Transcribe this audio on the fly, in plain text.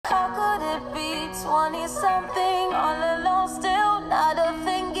20-something, all alone, still not a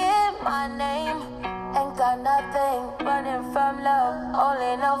thing in my name. Ain't got nothing, running from love,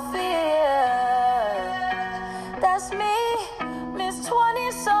 only no fear. That's me, Miss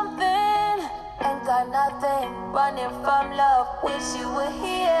 20-something. Ain't got nothing, running from love, wish you were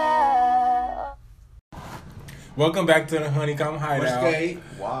here. Welcome back to the Honeycomb Hideout. Okay.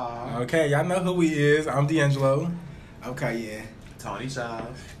 Wow. Okay, y'all know who he is. I'm D'Angelo. Okay, yeah. Tony Shaw.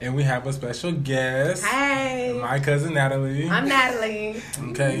 And we have a special guest. Hi. My cousin Natalie. I'm Natalie.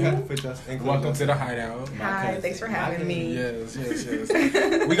 Okay. Welcome to the Hideout. Hi, thanks for having me. Yes.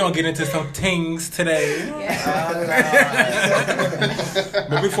 We're going to get into some things today. Yeah.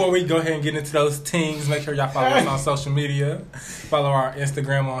 But before we go ahead and get into those things, make sure y'all follow us on social media. Follow our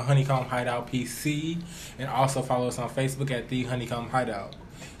Instagram on Honeycomb Hideout PC. And also follow us on Facebook at The Honeycomb Hideout.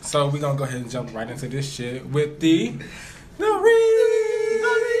 So we're going to go ahead and jump right into this shit with the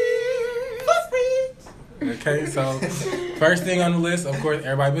Okay, so first thing on the list, of course,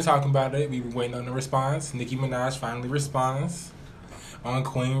 everybody been talking about it. We've been waiting on the response. Nicki Minaj finally responds on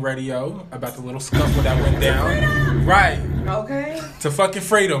Queen Radio about the little scuffle that went down. Right. Okay. To fucking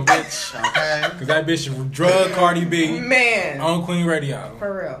freedom, bitch. Okay. Because that bitch drug Cardi B Man. on Queen Radio.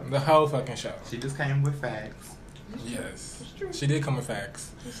 For real. The whole fucking show. She just came with facts. Yes. She did come with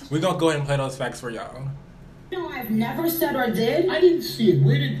facts. We're going to go ahead and play those facts for y'all. No, I've never said or did. I didn't see it.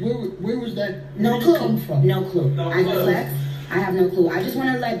 Where was that? No Where did clue. it come from? No clue. I flex. I have no clue. I just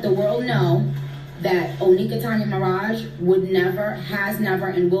want to let the world know that Onika Tanya Mirage would never, has never,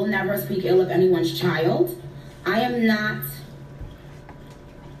 and will never speak ill of anyone's child. I am not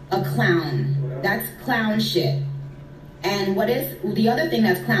a clown. That's clown shit. And what is the other thing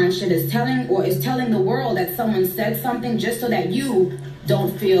that's clown shit is telling the world that someone said something just so that you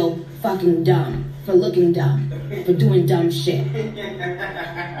don't feel fucking dumb. For looking dumb, for doing dumb shit. And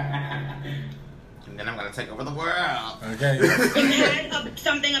then I'm gonna take over the world. Okay. You had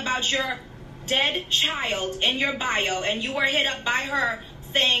something about your dead child in your bio, and you were hit up by her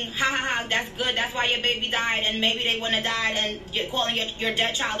saying, ha ha ha, that's good, that's why your baby died, and maybe they wouldn't have died, and you're calling your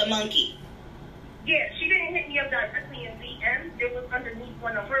dead child a monkey. Yeah, she didn't hit me up directly in DM. It was underneath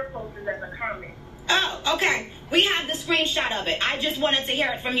one of her posts as a comment. Oh, okay. We have the screenshot of it. I just wanted to hear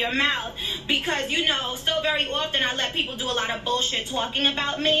it from your mouth because, you know, so very often I let people do a lot of bullshit talking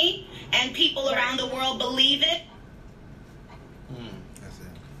about me, and people around the world believe it. That's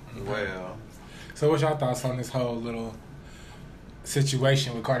it. Well. So what's y'all thoughts on this whole little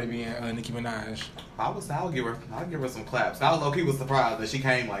situation with Cardi B and Nicki Minaj? I'll give her some claps. I was low-key was surprised that she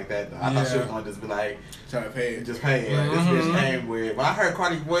came like that, though. I thought she was gonna just be like, Try to pay it. just pay it. Mm-hmm. This bitch came with. When I heard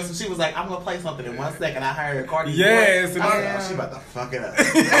Cardi's voice, and she was like, I'm gonna play something in 1 second. I heard Cardi's Yes, voice. I was like, oh, she about to fuck it up.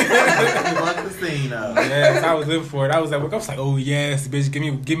 Fuck the scene up. Yes, I was living for it. I was like, oh yes, bitch,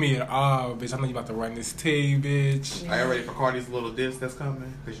 give me it all, bitch. I know you about to run this tea, bitch. Are you ready for Cardi's little diss that's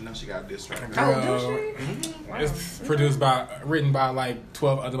coming? Because you know she got a diss track. Girl, it's written by like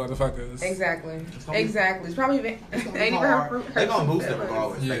 12 other motherfuckers. Exactly. It's probably It's gonna be hard. They're gonna boost it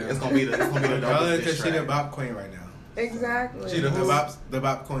regardless. Yeah. It's gonna be the Because diss she the track. bop queen right now. Exactly. She the The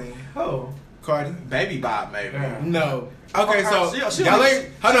bop queen. Oh, Cardi. Baby Bob, maybe. No. Okay, so She y'all only- ain't.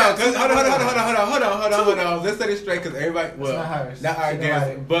 Hold on. Let's set it straight because everybody. Well, not hers. not our She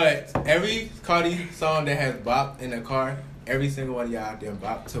dance, nobody. but every Cardi song that has bop in the car, every single one of y'all done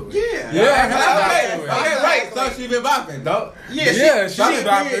bop to it. Yeah. Okay, right. So she been bopping, though. Yeah, she been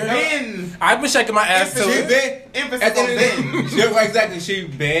bopping. been I've been shaking my ass to She it. been emphasis at the on end been. of the day. Exactly. She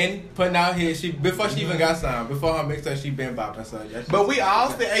been putting out hits. Before she even got signed, before her mixtape, she been bopping. So yeah, But we all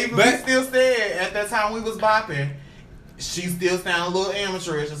still said at that time we was bopping, she still sound a little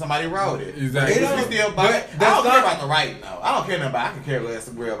amateurish and somebody wrote it. Exactly. She still bopping. I don't care about the writing though. I don't care nothing about. I can care less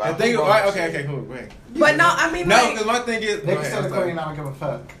about. I think. Right. Okay. Cool. Go ahead. But no, I mean, No, like, because my thing is. Nicki's still the queen and I don't give a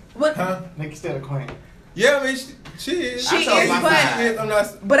fuck. what? Huh? Nicki's still the queen. Yeah, I mean, she is. She chose is, my but side. I'm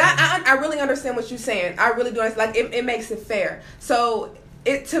not. But I really understand what you're saying. I really do. It's like it makes it fair. So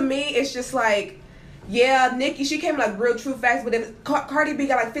to me, it's just like, yeah, Nicki, she came with like real true facts, but then Cardi B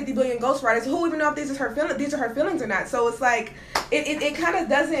got like 50 billion ghostwriters. Who even know if these are her feelings or not? So it's like it kind of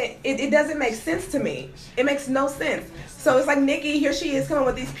doesn't make sense to me. It makes no sense. So it's like Nicki, here she is coming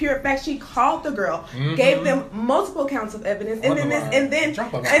with these pure facts. She called the girl, gave them multiple counts of evidence, and then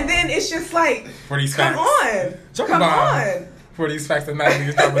it's just like, For these come facts. on, come on. For these facts that Natalie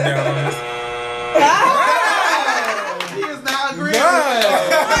is dropping down on us. He is not agreeing. No,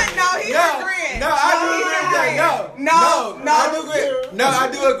 he's agreeing. No, I do agree with that. No, I do agree. No,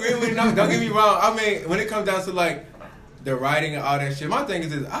 I do agree with it. No, don't get me wrong. I mean, when it comes down to like the writing and all that shit. My thing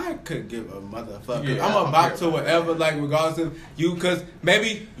is I could give a motherfucker. Yeah, I'm a bop to whatever, like regardless of you, because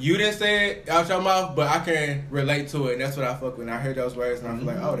maybe you didn't say it out your mouth, but I can relate to it, and that's what I fuck with. And I heard those words, and I feel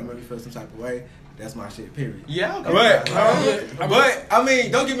like, oh, they made me feel some type of way. That's my shit, period. Yeah, okay. But I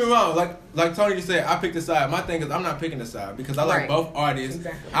mean, don't get me wrong. Like Tony just said, I picked a side. My thing is, I'm not picking a side because I like both artists.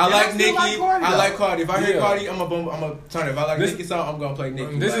 Exactly. I like Nicki. Cardi, I like Cardi. If I hear Yeah. Cardi, I'm a turn. If I like Nicki song, I'm gonna play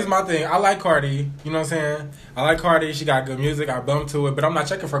Nicki. This is my thing. I like Cardi. You know what I'm saying? I like Cardi. She got good music. I bump to it, but I'm not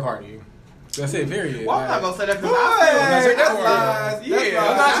checking for Cardi. That's it. Period. Well, I'm not gonna say that because Hey, that's for lies. Yeah,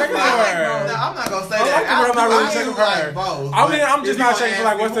 I'm not checking for her. No, I'm not gonna say I like that. it, but I'm not really checking for her. Both, I mean, I'm just not checking for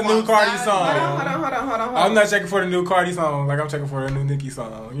like what's the new Cardi Hold song. on. I'm not checking for the new Cardi song. Like I'm checking for the new Nicki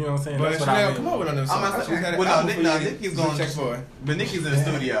song. You know what I'm saying? But That's what I Chanel, mean. come on with them songs. I'm not She's had an well, album no, for no, you Nicki's to going check for. But Nicki's in the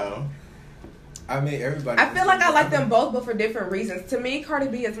studio. I mean, everybody. I feel like I like them both, but for different reasons. To me, Cardi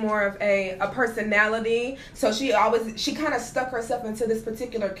B is more of a personality. So she kind of stuck herself into this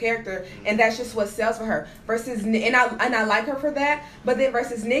particular character, and that's just what sells for her. Versus, and I like her for that. But then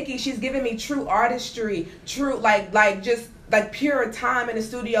versus Nicki, she's giving me true artistry, true like just like pure time in the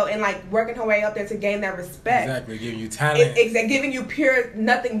studio and like working her way up there to gain that respect. Exactly, giving you talent. Giving you pure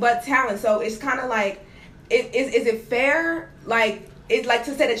nothing but talent. So it's kind of like, is it fair? Like. It's like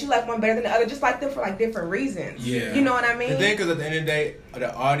to say that you like one better than the other, just like them for like different reasons. Yeah. You know what I mean? The thing is, at the end of the day,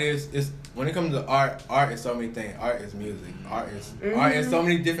 the artist is when it comes to art is so many things. Art is music. Art is so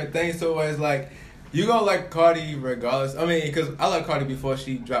many different things. So it's like you gonna like Cardi regardless. I mean, because I like Cardi before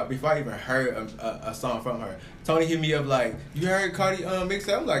she dropped. Before I even heard a song from her. Tony hit me up like, you heard Cardi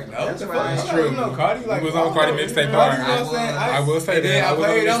mixtape? I'm like, no. That's the right. fuck? It's true. You know Cardi like It was on Cardi mixtape Cardi, hard. you know what I'm saying? I will say and then that. I I was on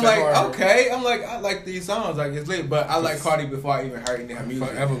played. I'm mixtape like, hard. okay. I'm like, I like these songs. Like it's lit. But I like Cardi before I even heard any of her music.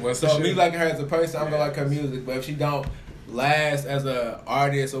 Forever was the So shit. me liking her as a person, I'm gonna like her music. But if she don't last as a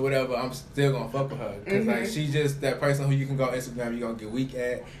artist or whatever, I'm still gonna fuck with her because like she's just that person who you can go on Instagram, you gonna get weak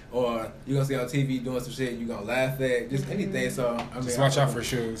at, or you gonna see on TV doing some shit, you gonna laugh at, just anything. So I mean, Just watch out for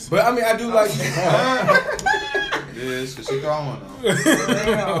shoes. But I mean, I do like. Yeah, she throwing them.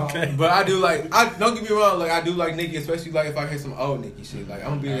 Okay. But I do like. Don't get me wrong. Like I do like Nicki, especially like if I hear some old Nicki shit. Like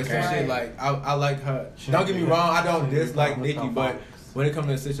I'm gonna be in some Okay. shit. Like I like her. Don't get me wrong. I don't dislike Nicki, but when it comes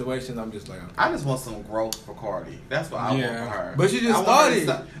to situations, I'm just like. I just want some growth for Cardi. That's what I want for her. But she just I want her to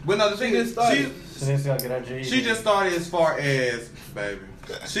started. But no, the thing is, she just started as far as baby.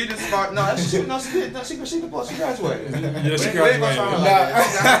 She just started. No, she graduated. Yeah, she We ain't gonna graduated. try her like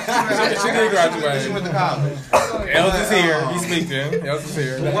that. She did graduate. She went to college. Els is here. He's speaking. Els is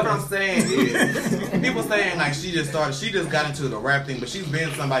here. But what I'm saying is, people saying like she just got into the rap thing, but she's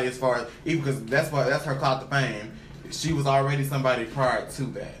been somebody as far as even because that's her clout to fame. She was already somebody prior to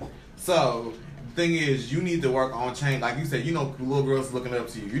that. So the thing is, you need to work on change. Like you said, you know, little girls looking up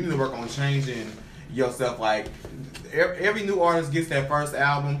to you. You need to work on changing yourself. Like every new artist gets that first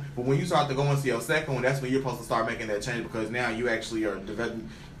album, but when you start to go into your second one, that's when you're supposed to start making that change because now you actually are developing.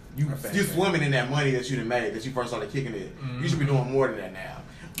 You're swimming in that money that you done made that you first started kicking it. You should be doing more than that now.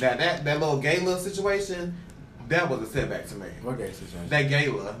 Now that little gala situation, that was a setback to me. What gay situation? That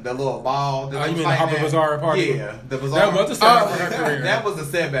gala, that little ball. That You was mean the Harper that. Bazaar party? Yeah, the Bazaar. That was a setback for her career. That was a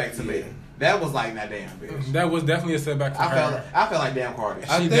setback to me. That was like, nah, damn, bitch. That was definitely a setback for her. I felt like damn Cardi.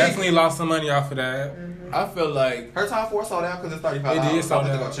 She definitely lost some money off of that. I feel like Her Tom Ford sold out because it's $35. It did sold I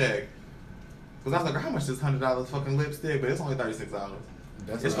went to out. go check. Because I was like, how much is $100 fucking lipstick? But it's only $36.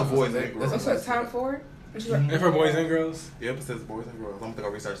 It's for boys and girls. What's her time for it? And for boys and girls? Yep, it says boys and girls. I'm going to go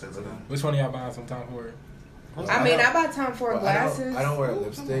research that today. Which one of y'all buying some Tom Ford? I mean, I buy time for glasses. I don't wear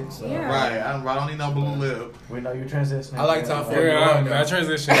lipstick, so. Yeah. Right, I don't need no blue lip. We know you transitioning. I like Tom Ford. I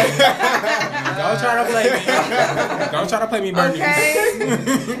transition. Don't try to play me. Don't try to play me, Bernice.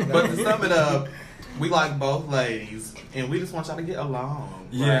 Okay. But to sum it up, we like both ladies, and we just want y'all to get along.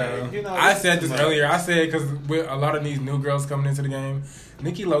 Yeah, Right? You know, I said this earlier. I said because with a lot of these new girls coming into the game,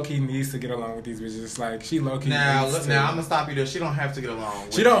 Nicki low-key needs to get along with these bitches. Like she low-key Now, needs look, to. now I'm gonna stop you there. She don't have to get along.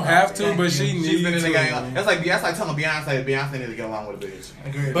 With She don't have to, Thank but you. she She's needs been in the to. game. That's like telling Beyonce. Beyonce need to get along with a bitch.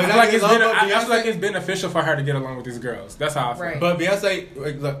 Agreed. But I feel like it's been. I feel like it's beneficial for her to get along with these girls. That's how I feel. Right. But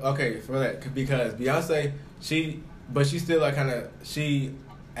Beyonce, look, okay, for that, because Beyonce, she still like kind of, she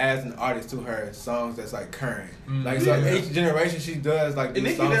adds an artist to her songs that's like current. Like, so each generation she does like And these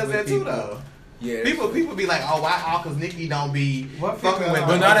Nicki songs does with that people. too, though. Yeah. People be like, oh, why? Because Nicki don't be What fucking female with.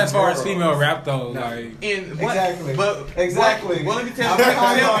 But not as far as girls. female rap though. Like And what, Exactly. But Exactly. Well, let me tell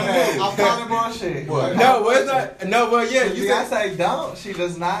I'm you. calling bullshit. What? No, but it's not. No, but yeah, you said. Beyonce don't. She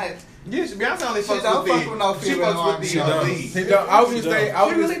does not. Yeah, Beyonce only She fucks don't with fuck with no She female fucks with R&B. the elite. I was gonna say. I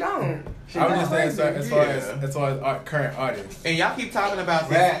She was really don't. I was just saying as far Yeah. as current artists. And y'all keep talking about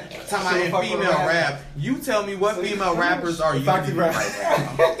this, Rap. talking about in Fuck with female rap. rap. You tell me what female rappers are you Foxy right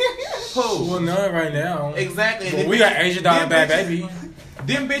rap. now? Well, Who? none right now. Exactly. And Well, them we got bitches- Asia Dog them and Bad bitches- Baby.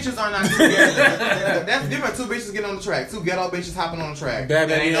 Them bitches are not together. That's different. Two bitches getting on the track. Two ghetto bitches hopping on the track. Bad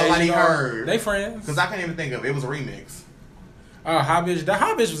that Baby ain't and nobody Asia Dog. heard. They friends. Cause I can't even think of it. It was a remix. Hot Bitch. That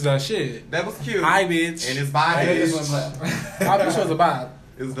Hot Bitch was a shit. That was cute. Hi Bitch. And it's by I think this one's bitch. left. Hot Bitch was a vibe.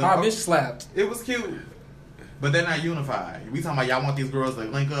 It's the- Hot Bitch slapped. It was cute. But they're not unified. We talking about y'all want these girls to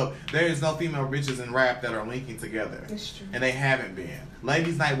link up. There is no female bitches in rap that are linking together. It's true. And they haven't been.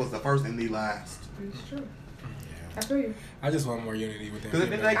 Ladies Night was the first and the last. It's true. I feel you. I just want more unity within. Cause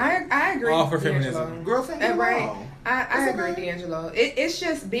females. like, I agree. All for with D'Angelo. feminism. girls ain't And right. wrong. I It's agree, okay. D'Angelo. It's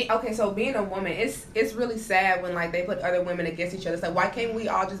just okay. So being a woman, it's really sad when like they put other women against each other. It's like, why can't we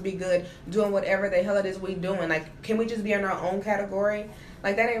all just be good doing whatever the hell it is we doing? Like, can we just be in our own category?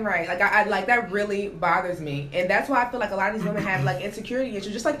 Like that ain't right. Like I like that really bothers me, and that's why I feel like a lot of these women have like insecurity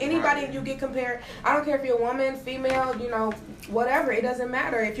issues. Just like anybody, Right. you get compared. I don't care if you're a woman, female, you know, whatever. It doesn't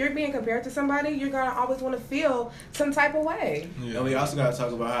matter. If you're being compared to somebody, you're gonna always want to feel some type of way. Yeah. And we also gotta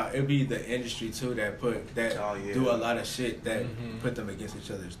talk about how it be the industry too that Oh, yeah. do a lot of shit that Mhm. put them against each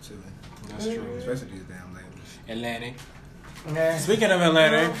other too. That's true. Especially these damn labels. Atlantic. Yeah. Speaking of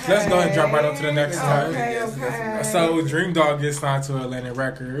Atlantic, let's go and jump right on to the next one. Okay. So Dream Dog gets signed to Atlantic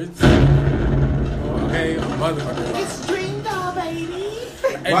Records. Okay, motherfucker. It's Dream Dog, baby.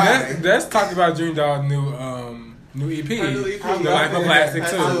 And Why? let's talk about Dream Dog's new EP, Her new EP. The Life of Plastic I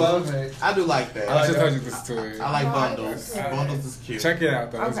too. I love it. I do like that. I should told you this to it. I like Oh, I bundles. like that. Bundles is cute. Check it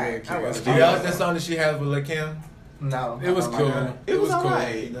out though. It's Okay, really cute. I will. It's Do cute. y'all like that song that she has with Lil Kim? No. It was Oh my cool. God. It was cool.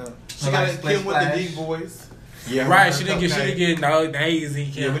 alright. No. She I got like a Splish Kim with the Splash. deep voice. Yeah, Right, she didn't get no nasal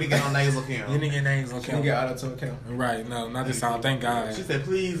Kim. Yeah, we didn't get on nasal Kim. You didn't get nasal She Kim. didn't get auto-tune Kim. Right, no, not this song. Thank God. She said,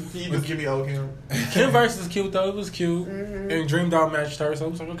 please, can you just give me old Kim? Kim verse is cute though. It was cute, Mhm. and Dream Dog matched her, so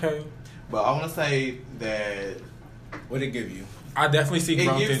it was like okay. But I want to say that What'd it give you? I definitely see It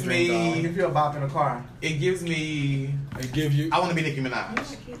growth in gives Dream me- Dog. If you're a bop in the car. it gives me. It give you. I want to be Nicki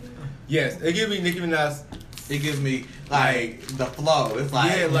Minaj. Yes, it give me Nicki Minaj. It gives me like the flow. It's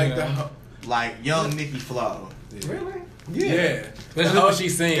like Yeah, like Yeah. like young Nicki flow. Really? Yeah. That's what she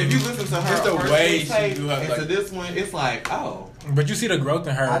sings. If you listen to her, Just the first way she mixtape do her, and like- to this one, it's like oh. But you see the growth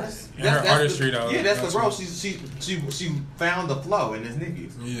in her, I just- in her artistry though. Yeah, that's the growth. She found the flow in this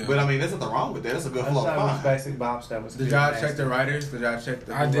Nicki's. Yeah. But I mean, there's nothing wrong with that. That's a good I flow. thought it was Fine. basic bops that was Did still y'all nasty. check the writers? Did y'all check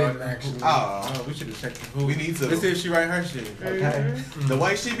the I who didn't wrote- actually. Oh, we should have checked who. we need to. Let's see if she write her shit. Okay. The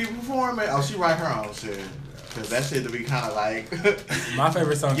way she be performing, oh, she write her own shit. Cause that shit to be kind of like, My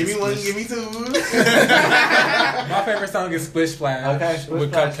favorite song. give is me one, Splish- give me two. My favorite song is Splish Splash Okay. Splish with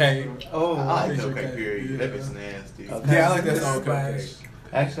Splash. Cupcake. Oh. I like Picture Cupcake, cake, period. yeah. That bitch nasty. Okay. Yeah, I like that song. Splash. Cupcake.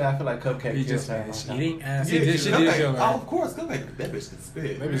 Actually, I feel like Cupcake He kills just her. finished eating ass. Yeah, She did Cupcake- kill Oh, her. of course, Cupcake. That bitch can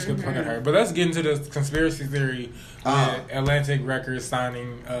spit. Maybe it's good fucking her. But let's get into the conspiracy theory with Atlantic Records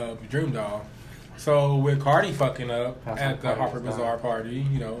signing Dream Doll. So with Cardi fucking up That's at what the Cardi Harper was Bazaar party,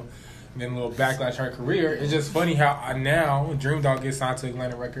 you know, and then a little backlash her career. It's just funny how now Dream Doll gets signed to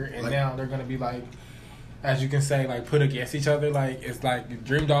Atlantic Record, and Like- now they're gonna be like, as you can say, like put against each other. Like it's like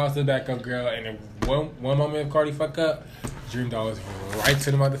Dream Doll's the backup girl, and if one moment if Cardi fuck up, Dream Doll is right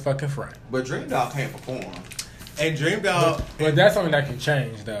to the motherfucking front. But Dream Dog can't perform. And Dream Dog. But that's something that can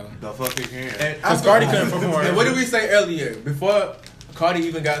change though. The fuck it can. And Because Cardi couldn't perform. And what did we say earlier? Before Cardi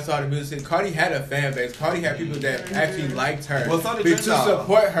even got started music, Cardi had a fan base. Cardi had people that actually liked her. Well, so did to Dream Dog.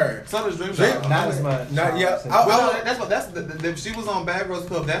 support her. So does Dream Dream- Dog. Not as much. Not yet. Since- I- Well, no, that's what she was on Bad Girls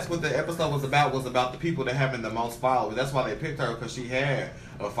Club. That's what the episode was about the people that having the most followers. That's why they picked her because she had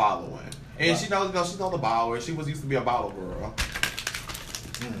a following, and she knows the baller. She was used to be a baller girl.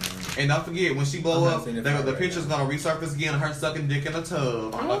 And don't forget when she I'm blow not up, seeing it the right picture's gonna resurface again. Her sucking dick in a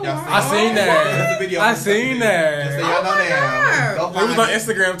tub. I don't know if y'all seen I seen That's that. the video. I seen that. Just so y'all know now. Go It was find on it.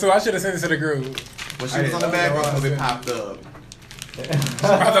 Instagram too. I should have sent it to the group. When she was on the Bad Girls Club, it popped up. She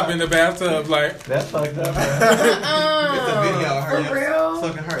popped up in the bathtub like, That's fucked up. It's a video of her For real?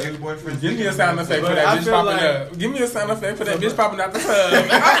 sucking her ex boyfriend. give me a sound effect for that I bitch feel popping like- up. Give me a sound effect for that bitch popping out the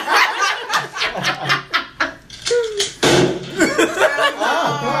tub.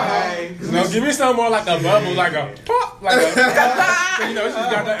 No, give me something more like a bubble, like a pop, like a. You know, she's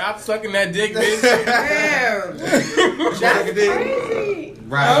got that out sucking that dick, bitch. Damn. That's crazy.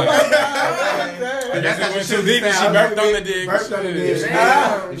 Right. I guess it went too deep and she burped on the dick. Burped on the dick. Shit.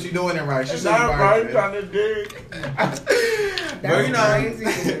 Damn. If she doing it right, she should be Not burping. right on the dick. That's But you know-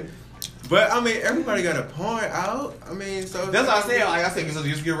 crazy. But I mean, everybody got a porn out. I mean, so That's what I said. Like I said, so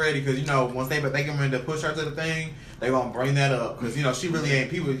just get ready because you know once they get ready to push her to the thing, they gonna bring that up because you know she really ain't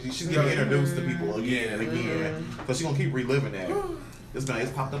people. She's getting introduced to people again and again, so she gonna keep reliving that. It's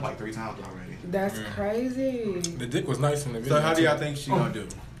popped up like 3 times already. That's crazy. The dick was nice in the video. So how do y'all too. think she gonna do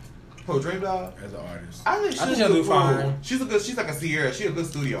Who, Dream Dog? as an artist? I think she'll do fine. She's like a Sierra. She's a good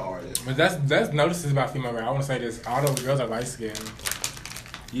studio artist. But that's notices about female rap. I want to say this: all those girls are light skinned.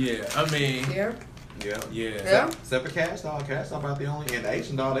 Yeah, I mean, Yeah. yeah. Except for Cash Doll. Cash Doll about the only, and the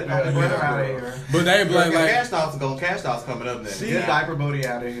Asian doll, they Get don't her have out of her. here. But they like Cash Doll's coming up next. Get diaper booty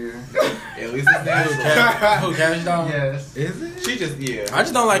out of here. At least it's natural. who Cash Doll? Yes. Is it? She just, I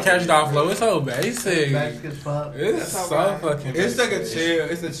just don't like Cash Doll flow. It's so basic. Basic as fuck. It's That's so alright. fucking. It's like a basic. chill.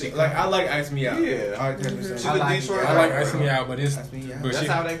 It's a chill. Like I like Ice Me Out. Yeah. All right, 10%. She's I a like Detroit. it. I like rapper. Ice Me Out, but it's. Ice Me Out. But That's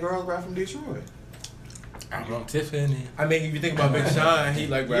she, how that girls rap from Detroit. I want Tiffany. I mean, if you think about Big Sean, he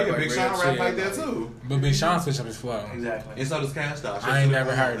like rap Yeah, like Big real Sean rap chill. like that too. But Big Sean switched up his flow. Exactly. And so does Cash Doll. I ain't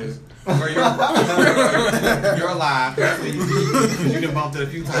never heard it. Girl, you're alive. That's what you done bumped it a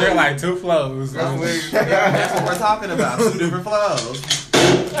few times. They're like 2 flows. That's what we're talking about. 2 different flows.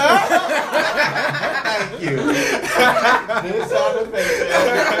 Thank you. This sound effect.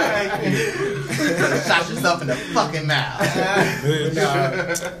 Thank you. Shot yourself in the fucking mouth.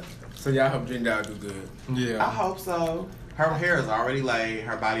 So y'all hope Dream Dog do good. I Yeah. hope so. Her hair is already laid.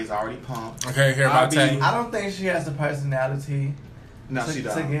 Her body's already pumped. Okay, here about Tay. I don't think she has the personality No, she to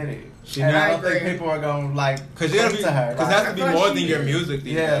don't. get it. She And not. I don't think agree. people are gonna like Cause you gotta cling be, to her. cause Like, has to be I feel more like than she- your music.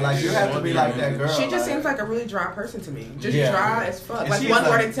 these yeah, days. like you It's have more to be than like your that music. girl. She just like, seems like a really dry person to me. Just Yeah. dry as fuck. And Like she's one a-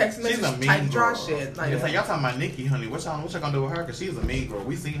 word in text she's message a mean type dry girl. shit. Like It's like y'all talking about Nicki, honey. What y'all gonna do with her? Cause she's a mean girl.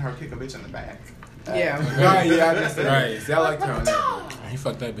 We seen her kick a bitch in the back. yeah. Right, yeah, I just said Right. See, I like her on that. He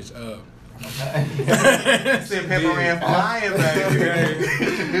fucked that bitch up. Send Pepper Ann flying, baby.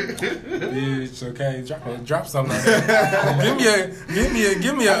 Bitch, okay, drop something. On that.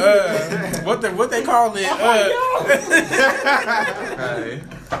 give me a what they call it? Hey.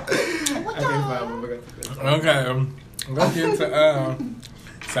 Okay, fine. Okay, I'm gonna get to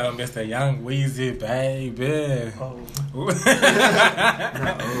so Mr. Young Weezy, baby.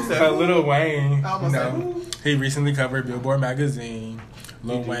 So Lil Wayne, I you almost know, he recently covered Billboard magazine.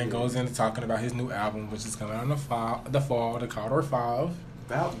 Lil Wayne goes into talking about his new album, which is coming out in the fall, the Carter 5.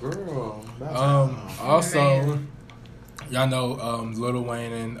 About girl. About time. Also, y'all know Lil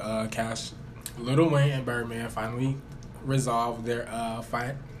Wayne and Lil Wayne and Birdman finally resolved their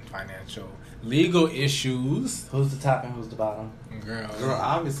financial legal issues. Who's the top and who's the bottom? Girl,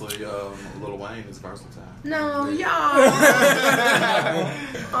 Obviously, Lil Wayne is versatile. No, y'all.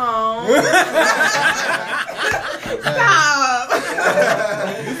 Stop.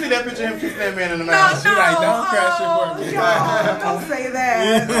 You see that picture of him kissing that man in the mouth? She like, don't crash it for me. Y'all, don't say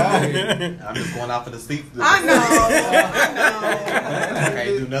that. I'm just going out for the seats. I know. I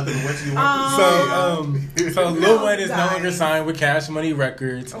can't do nothing but what you want. So Lil Wayne is no longer signed with Cash Money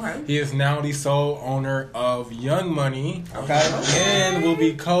Records. Okay. He is now the sole owner of Young Money. Okay. And will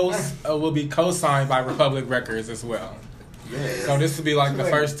be co-signed by Republic Records as well. Yes. So this will be like the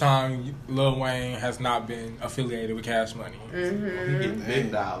first time Lil Wayne has not been affiliated with Cash Money. He getting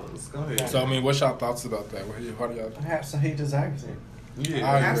big dollars. Go ahead. So I mean, what's y'all thoughts about that? What do y'all? Perhaps he deserves it.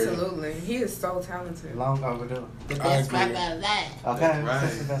 Yeah. I agree. Absolutely. He is so talented. Long overdue. I agree. Okay. Right.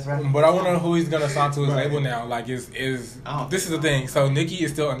 That's the best record. But I want to know who he's gonna sign to his label now. Like, is Oh. this is the thing? So Nicki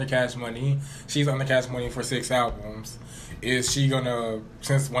is still under Cash Money. She's under Cash Money for 6 albums. Is she gonna,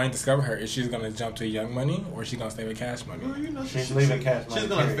 since Wayne discovered her, is she gonna jump to Young Money or is she gonna stay with Cash Money? Well, you know, She's leaving Cash Money, She's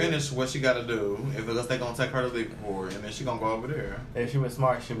gonna period. finish what she got to do. If they're gonna take her to legal court, and then she gonna go over there. If she was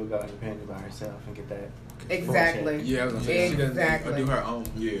smart, she would go independent by herself and get that. Exactly. Yeah, I was gonna say, she doesn't Exactly. do her own.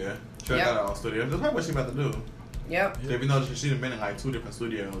 Yeah, she Yep. got her own studio. That's probably what she about to do. Yep. If you notice, she done been in like 2 different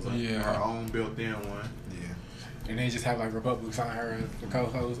studios. Like Yeah. her own built-in one. And they just have like Republic sign her as the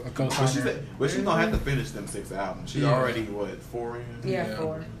co-host, a But co-signer. she's gonna have to finish them 6 albums. She's Yeah. already 4 in. Yeah, Yeah.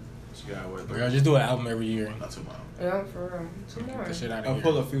 4. She got what? Girl, just do an album every year. Not too much. Yeah, for real. 2 more. Get the shit out I'll of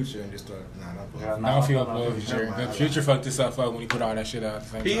pull here. a Future and just start. Nah, not pull. Yeah, I don't feel no, love Future. The Future fucked this up when he put all that shit out at the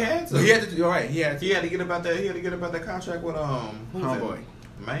same He time. had to. He had to. You're right. He had to. He had to get about that. He had to get about that contract with who was Homeboy. it?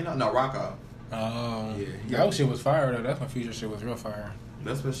 Maino? No, Rocco. Oh, Yeah. that shit was fire though. That's when Future shit was real fire.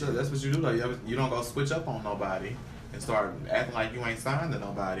 That's what you do. Though you don't go switch up on nobody and start acting like you ain't signed to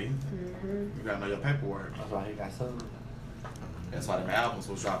nobody. You gotta know your paperwork. That's why he got sued. That's why the albums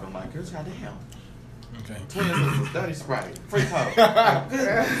was dropping like, good goddamn. Okay. Twin Sisters, Dirty Sprite, Free Code.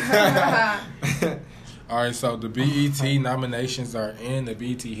 All right, so the BET nominations are in. The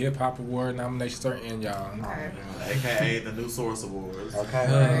BET Hip Hop Award nominations are in, y'all. Okay. AKA the New Source Awards.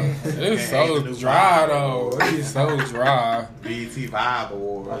 Okay. It's so dry though. It's so dry. BET Vibe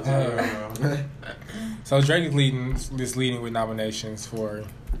Awards. So Drake is leading with nominations for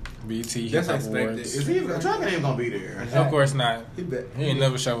BET Hip That's Hop expected. Awards. Is he even? Drake ain't even gonna be there. Of course not. He bet. He ain't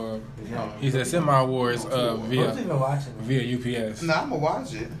never show up. He said send my awards I was even watching. via UPS. No, I'm gonna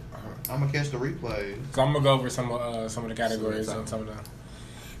watch it. I'm gonna catch the replays. So I'm gonna go over some of the categories and some of the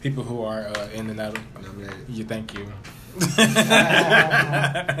people who are in the nominated. Yeah, thank you.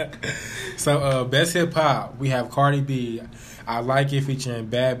 So best hip hop, we have Cardi B, I Like It featuring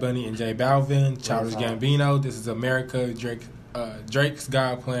Bad Bunny and J Balvin, Childish Gambino, This Is America, Drake's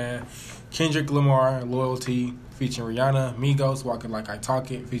God Plan, Kendrick Lamar, Loyalty featuring Rihanna, Migos, Walking Like I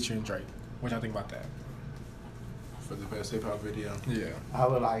Talk It featuring Drake. What y'all think about that? For the best hip hop video. Yeah. I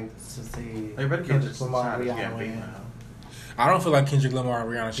would like to see They better Kendrick just Lamar try to Rihanna get win. beat. I don't feel like Kendrick Lamar and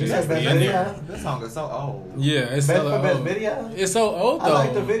Rihanna should You said be best in video? there. That song is so old. Yeah, it's Best so for best old. video? It's so old though. I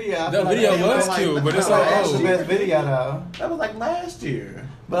like the video. I The feel like video that was like- cute, but it's so That's the old. best video though. That was like last year.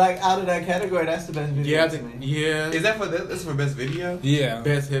 But like out of that category, that's the best video Yeah, I to think, me. yeah. Is that for this for best video? Yeah.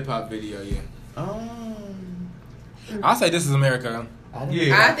 Best hip hop video, yeah. I'll say This Is America.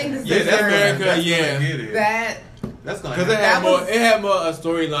 Yeah. I think this Yeah, is that's America. America, That's yeah. gonna get it. That That's gonna Because it happen. had That more. was- It had more a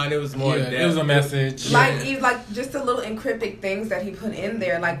storyline. It was more. Yeah, it was a message. like even like just the little encryptic things that he put in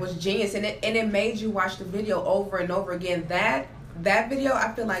there like was genius, and it made you watch the video over and over again. That video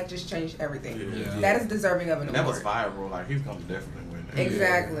I feel like just changed everything. Yeah. That is deserving of an And that was award. viral. Like he's gonna definitely win that.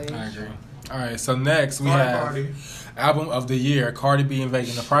 Exactly. I agree. All right, so next we Sorry, have Cardi. Album of the Year, Cardi B,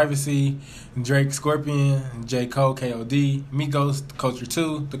 Invasion of Privacy, Drake, Scorpion, J. Cole, K.O.D., Migos, Culture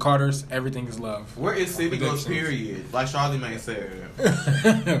 2, The Carters, Everything Is Love. Where is City Goes Predictions. period? Like Charlamagne said.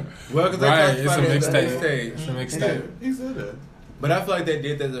 Well, because Right, they it's talked a about it at the mixtape. stage. It's a mixtape. He said that. But I feel like they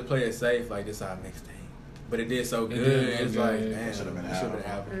did that to play it safe. Like this our mixtape. But it did so It good. did, It's it like, did. damn, It should've been it should've been an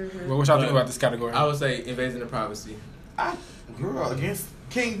album. Well, what y'all think But about this category? I would say Invasion of Privacy. I grew up against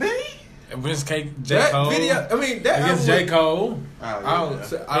King B. Against J. That Cole. video, I mean, that Against album J. Cole I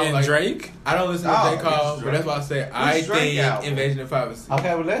don't and like Drake. I don't listen to Oh, J. Cole, it's but that's why I say I It's Drake think album. Invasion of Privacy.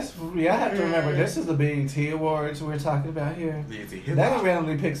 Okay, well y'all have to remember this is the BET Awards we're talking about here. They can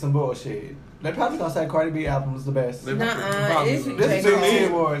randomly pick some bullshit. They probably gonna say Cardi B album is the best. Nuh-uh, it's This This is J. BET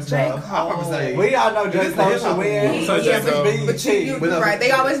Cole. Awards J. now. I'll probably say. We all know J. This is Cole the should hip-hop win. awards. So Yeah, J. Cole. but you're right.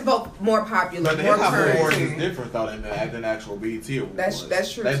 They always vote more popular, But the more hip hop awards current. is different though than actual BET awards.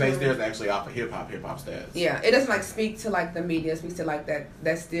 That's true, They base too. theirs actually off of hip hop stats. Yeah, it doesn't like speak to like the media. It speaks to like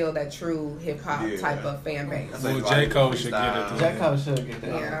that's still that true hip hop Yeah. type of fan base. That's Well, like J. like Cole should freestyle. get it. J. Cole should get that.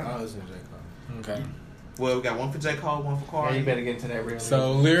 Yeah. I listen to J. Cole. Okay. Well, we got one for J. Cole, one for Yeah, Cardi. you better get into that real.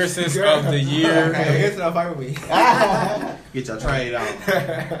 So, Lyricist of the Year. Okay, it's not fight with me. Get your trade on.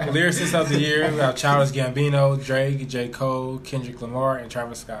 Lyricist of the Year, we have Childish Gambino, Drake, J. Cole, Kendrick Lamar, and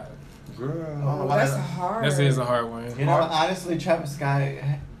Travis Scott. Girl. Oh, that's hard. This is a hard one. You know, honestly, Travis Scott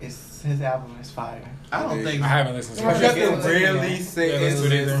his album is fire. I don't think I haven't listened to Yeah, it. You have Yeah. to really say Yeah, it's listen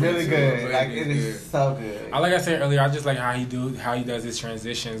to it. It's really good. Like It's it is so good. Like I said earlier, I just like how he does his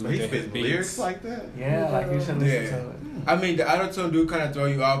transitions he with his spit beats. lyrics like that. Yeah, like you should listen Yeah. to it. I mean, the auto-tune do kind of throw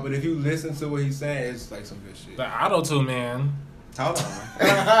you off, but if you listen to what he's saying, it's like some good shit. The auto tune, man. Hold on.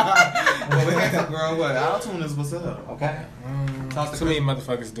 Well, we got some girl. What? Auto-tune is what's up. Okay. Talk to Too many Chris.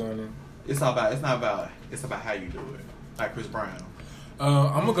 motherfuckers doing it. It's not about how you do it. Like Chris Brown.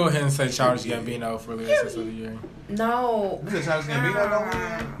 I'm gonna go ahead and say Childish Gambino for Lyricist of the Year. No. You said Childish Gambino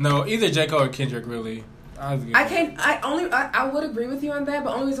don't win? No, either J. Cole or Kendrick, really. I can't. I would agree with you on that,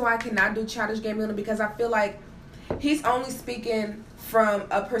 but only reason why I cannot do Childish Gambino because I feel like he's only speaking from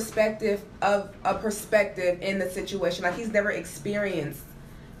a perspective in the situation. Like he's never experienced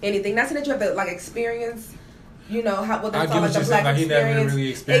anything. Not saying that you have to like experience. You know how what they I call get like what the you're black saying, like, he never experience. really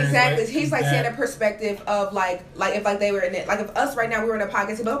experienced, Exactly. like, He's like that. saying a perspective of like if like they were in it. Like if us right now we were in a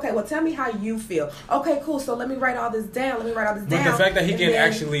podcast. He'd be, okay, well tell me how you feel. Okay, cool. So let me write all this down. But the fact that he and can then-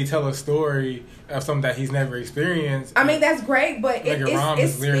 actually tell a story of something that he's never experienced. I mean that's great, but like it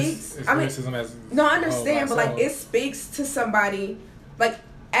speaks. I mean, lyricism as no, I understand, but like itself. it speaks to somebody. Like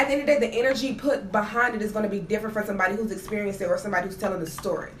at the end of the day, the energy put behind it is going to be different from somebody who's experienced it or somebody who's telling the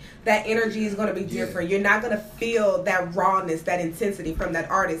story. That energy is going to be different. You're not going to feel that rawness, that intensity from that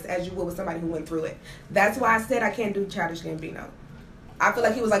artist as you would with somebody who went through it. That's why I said I can't do Childish Gambino. I feel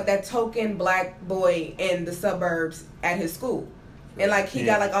like he was like that token black boy in the suburbs at his school. And like he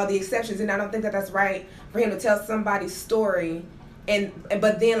got like all the exceptions, and I don't think that that's right for him to tell somebody's story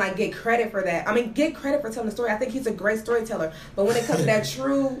but then like get credit for that. I mean, get credit for telling the story. I think he's a great storyteller. But when it comes to that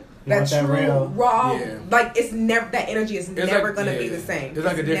true, want that real? raw, Yeah. like it's never that energy is never like- gonna be yeah. the same. There's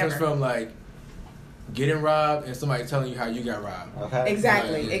like a difference never. from like getting robbed and somebody telling you how you got robbed. Okay.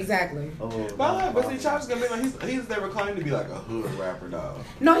 Exactly. Oh, But see, Childish Gambino, he's never claimed to be like a hood rapper, dog.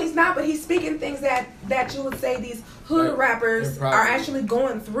 No, he's not. But he's speaking things that you would say these hood Like, rappers they're are actually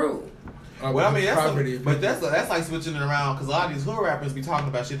going through. Well, I mean, that's like switching it around because a lot of these hood rappers be talking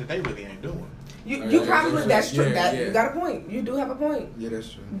about shit that they really ain't doing. You probably that's true. Yeah, You got a point. You do have a point. Yeah,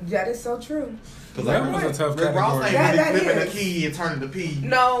 that's true. That is so true. Because That was a tough Rick Ross category. ain't That really flipping is. the key and turning the P.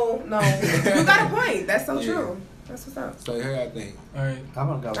 No, you got a point. That's so Yeah. true. That's what's up. So here I think. All right. I'm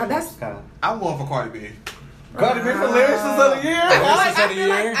gonna go. that's- kind of. I'm going for Cardi B. Cardi B for lyricist of the year. I feel like- Lyricist of the feel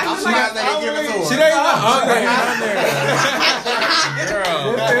like- year? I I'm feel surprised like- they didn't give it to her. She ain't even on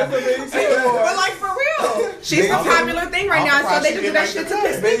Girl. But like for real, she's a popular thing right now, so they just do that shit to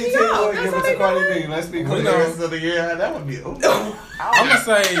piss BET me off. would That's give all it they to Cardi doing. B. Let's be We clear. know. Lyricist of the year, that would be. I'm gonna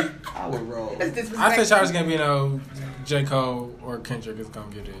say I would roll. That's I say disrespectful. Childish Gambino, J. Cole, or Kendrick is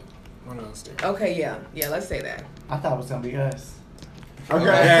gonna get it. One of those two. Okay, yeah, let's say that. I thought it was gonna be us. Hey.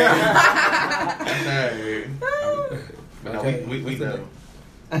 No, Okay. we know.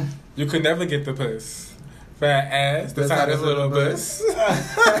 You could never get the puss. Fat ass, the That's side how of this little little bus.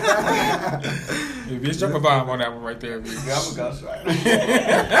 You bitch, drop a bomb on that one right there, bitch. I'm a ghost right.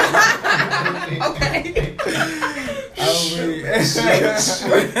 Okay.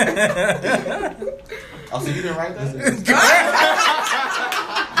 Oh, so you didn't write that?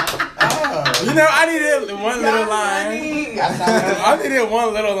 You know, I needed one little line. I needed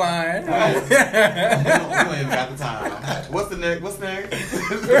one little line. We ain't got the time. What's next?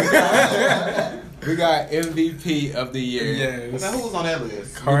 We got MVP of the year. Yes. Now, who was on that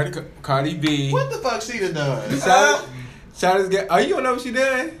list? Cardi B. What the fuck she done done? Childish Gambino. Oh, you don't know what she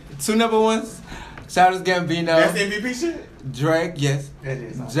did? 2 number ones. Childish Gambino. That's MVP shit? Drake, yes. It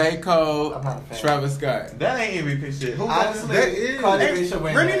is. J. Cole. I'm not a fan. Travis Scott. That ain't MVP shit. Who Honestly, That is. Cardi B should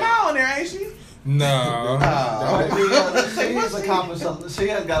win. Brittany that. Ma on there, ain't she? No. Cardi B, she has accomplished. She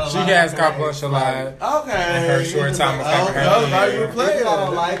has got a lot. She has accomplished a lot. Okay. In her short time of covering her Oh, now career. you play If I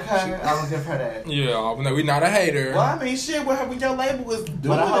don't it. like her, I don't give her that. Yeah, but no, we not a hater. Well, I mean, shit, when your label was doing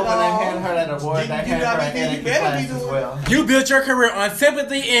But I hope it when they all, hand her that award, they you hand her gotta an be- you Etiquette better be class as doing- well. You built your career on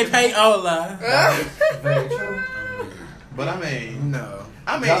sympathy and payola. Very true. But I mean, No.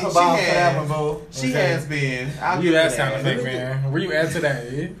 Drop a bomb forever, boo. she has been. I'll You give her that sound effect, man. Where you at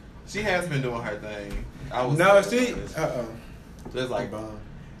today? She has been doing her thing. I would No, say she. that. Just like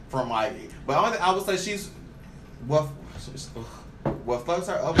from like, but I would say she's what fucks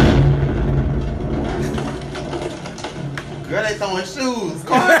her up. Girl, they throwing shoes.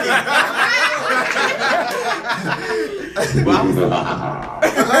 Cardi.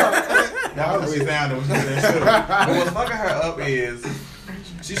 That was what she sounded when she said that shit. But what's fucking her up is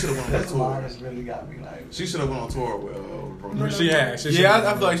she should have went on This tour. line has really got me like. She should have went on tour with She has. Yeah,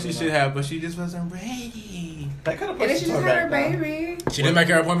 I feel like she should have, but she just wasn't ready. They could have And then pushed she the just tour had her back, though. baby. She didn't make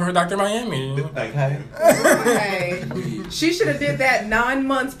her appointment for Dr. Miami. Thank Okay. Okay. She should have did that 9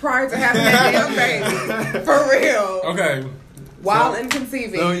 months prior to having that damn baby. For real. Okay, While in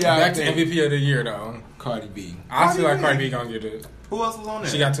conceiving. So yeah, back to MVP of the year though. Cardi B. I feel like Cardi B gonna get it. Who else was on there?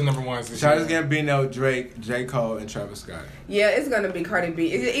 She got 2 number ones this Childish year. Gambino, Drake, J. Cole, and Travis Scott. Yeah, it's gonna be Cardi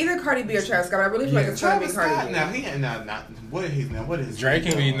B. Is it either Cardi B or Travis Scott? I really feel like it's gonna be Travis Cardi Scott. B. Now he ain't not what is now? What is Drake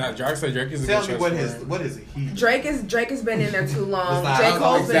can be not. Drake said Drake is a Tell good me choice for what her. is he? Drake has been in there too long. It's like, J.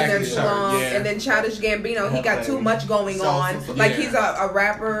 Cole's been in there exactly too sure, long, yeah. and then Childish Gambino, he got too much going So, on. so, Like yeah. he's a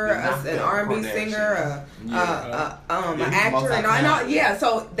rapper, an R&B Kardashian. singer, an actor, and all. multi-talented. Yeah,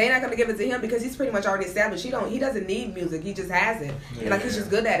 so they're not gonna give it to him because he's pretty much already established. He doesn't need music. He just has it, and like he's just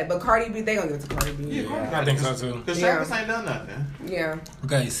good at it. But Cardi B, they gonna give it to Cardi B. Yeah, I think so too. Because Yeah. Travis ain't done nothing. Yeah.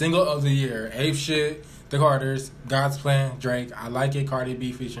 Okay, single of the year: Ape Shit, The Carters, God's Plan, Drake, I Like It, Cardi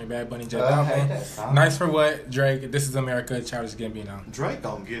B featuring Bad Bunny, J I hate Balvin. that song. Nice for What, Drake, This Is America, Childish Gambino. Drake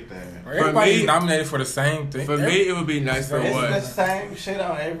don't get that. Everybody's me- nominated for the same thing. For me, it would be Nice for It's the What. same shit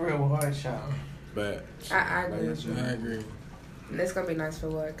on every award show. But I agree with you. I agree. And it's gonna be Nice for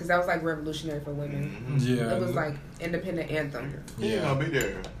What? Because that was like revolutionary for women. Yeah. It was like independent anthem. He ain't gonna be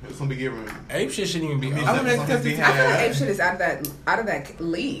there. It's gonna be given. Ape Shit shouldn't even be. I mean, up. it's gonna be I feel like had. Ape Shit is out of that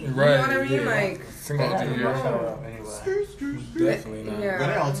league. Right, You know what I mean? yeah. Like Single of the Show year. up anyway. Definitely not. Yeah. But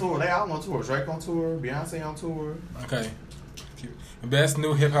they on tour. They all on tour. Drake on tour. Beyonce on tour. Okay. Best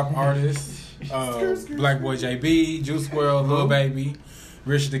new hip hop artist: Black Boy JB, Juice WRLD, Lil Baby,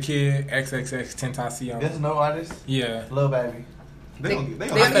 Rich the Kid, XXX There's Tentacion. no artist. Yeah. Lil Baby. They're gonna give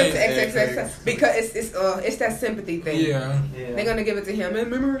it to XXX because it's that sympathy thing. Yeah. They're gonna give it to him.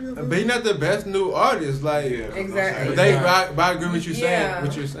 But he's not the best new artist, like exactly. But I agree with you saying.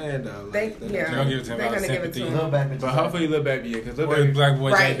 What you're saying though. They're gonna give it to him out of sympathy. But hopefully, Lil Baby, because Lil Baby, Black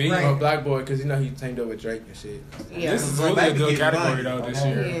Boy JB, or Black Boy, because you know he teamed up with Drake and shit. Yeah. This is really a good category though this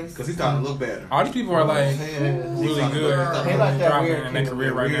year. Because he's starting to look better. All these people are like really good. He like that weird in their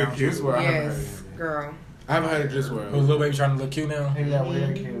career right now. Yes, girl. I haven't heard of Juice WRLD. Who's Lil Baby trying to look cute now? He got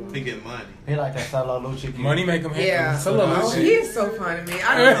weird cute. He get money. He like that Solo Lucci cute. Money make him happy. Yeah. Solo Lucci. He is so funny to me.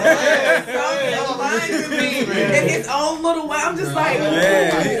 I don't know. So funny to me. In his own little way. I'm just like,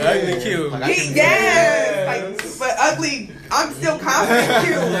 yeah, he ugly cute. But ugly. I'm still confident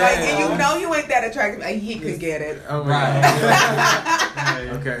cute. Like, and you know you ain't that attractive. Like, he could get it. Oh my God.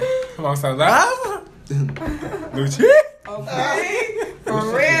 Okay. Come on, so love. Lucci. Okay. For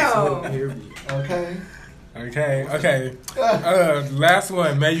real. Okay. Last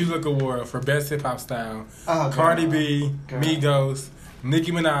one, Made You Look Award for Best Hip Hop Style. Cardi B, Migos,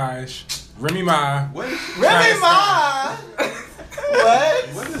 Nicki Minaj, Remy Ma. Remy Ma!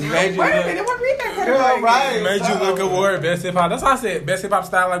 What? Made you read that girl, right. Made You Look Award, Best Hip Hop. That's why I said Best Hip Hop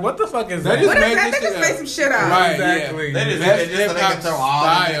Style. Like, what the fuck is that? What is that? They just made some shit up. Right, exactly. They just hip hop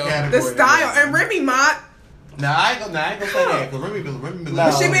style. The style. And Remy Ma. I ain't gonna say that because Remy been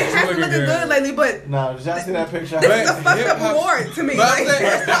she been happy looking good lately, but no, did y'all see that picture? This is a fucked up award to me.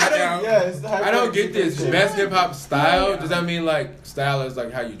 I don't get this. Best hip hop style. Does that mean like style is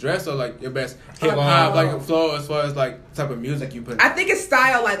like how you dress, or like your best hip hop like flow as far as like type of music you put? I think it's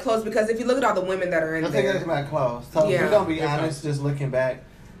style like clothes because if you look at all the women that are in there, I think it's about clothes. So we're gonna be honest, just looking back,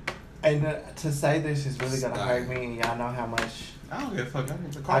 and to say this is really gonna hurt me, and y'all know how much. I don't give a fuck.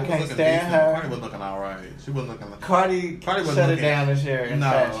 I can't stand her. Cardi was looking alright. She wasn't looking like Cardi shut it down this year in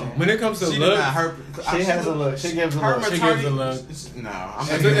fashion. When it comes to look, she has a look. She gives a look. She gives a look. No, I'm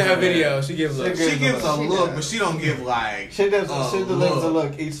looking at her video. She gives a look. She gives a look, but she don't give like. She delivers a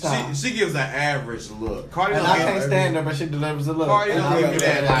look each time. She gives an average look. Cardi and I can't stand her, but she delivers a look. Cardi don't give you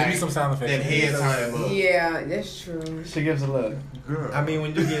that like. Give me some sound effects. That head turning look. Yeah, that's true. She gives a look. Girl. I mean,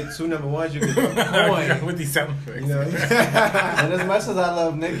 when you get 2 number 1s, you get the point with these sound effects. You know? And as much as I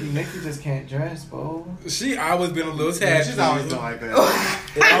love Nicki just can't dress, bro. She always been a little tad. She's always been like that.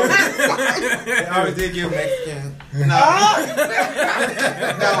 It always did give Mexican. No,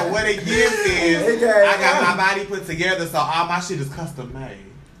 what it gives is I got my body put together, so all my shit is custom made.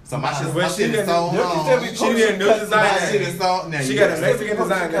 So my shit is so long. She did a new design. My shit is so. She got a Mexican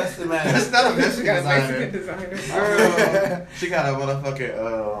designer. That's not a Mexican designer. She got a motherfucking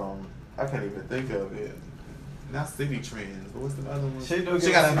I can't even think of it. Not City Trends, but what's the other one?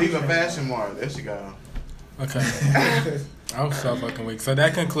 She got a Viva Fashion Mart. There she go. Okay. I'm so fucking weak. So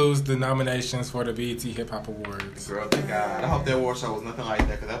that concludes the nominations for the BET Hip Hop Awards. Girl, thank God. I hope that award show was nothing like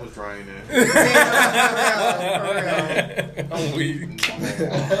that because that was draining. I'm weak.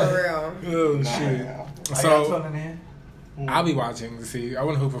 For real. Oh, shit. So, I'll be watching to see. I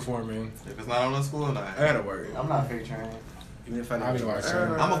wonder who performing. If it's not on the school night. I gotta work. I'm not featuring. I'll be watching.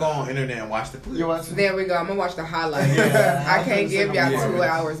 I'm gonna go on internet and watch the clips. There we go. I'm gonna watch the highlights. I can't give y'all 2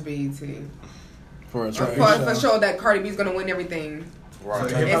 hours BET. For sure that Cardi B's gonna win everything.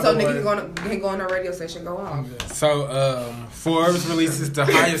 Right. And so Nicki can go on her radio station, go off. So Forbes releases the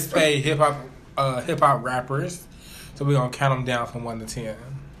highest paid hip hop rappers. So we're gonna count them down from 1 to 10.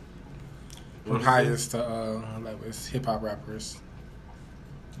 From highest to lowest hip hop rappers.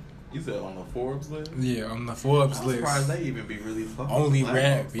 You said on the Forbes list? Yeah, on the Forbes list. I'm surprised they even be really fucking only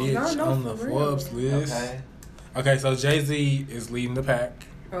rap, bitch. No, on the Forbes list. Okay, so Jay-Z is leading the pack.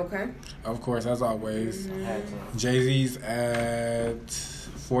 Okay. Of course, as always. Jay-Z's at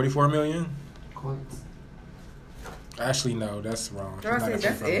 44 million. Actually, no, that's wrong.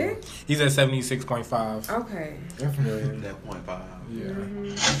 That's it? He's at 76.5. Okay. Definitely. That 0.5. Yeah.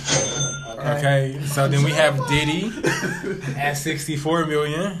 Okay, so then we have Diddy at 64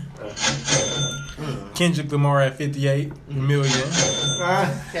 million. Kendrick Lamar at 58 million.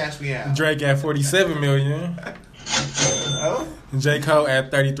 Cash me out. Drake at 47 million. J. Cole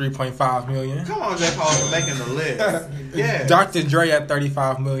at 33.5 million. Come on, J. Cole, for making the list. Yeah. Dr. Dre at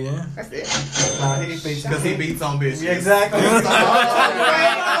 35 million. That's it. Because he beats on bitches. Yeah, exactly. Okay.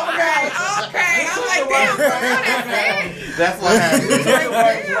 I'm like, damn, bro, that's it. That's what happened.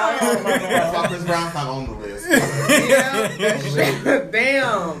 Chris Brown's not on the list. Yeah.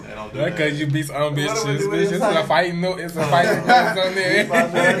 Damn. That's because you beat on bitches. It's a fighting note. It's a fighting note on there.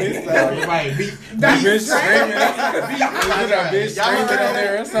 You might beat. Bitch screaming. Bitch screaming on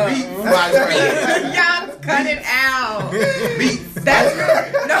there or something. Y'all cut it out. That's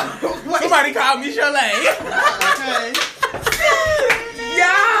no. Somebody call me Chalet. Okay.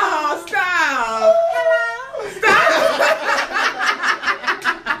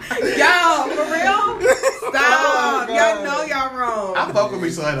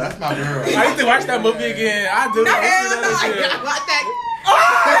 movie, so that's my girl. I need to watch that movie again. I do. No, I hell see no. that shit. I like that.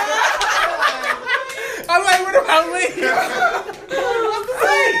 I'm like, what about we?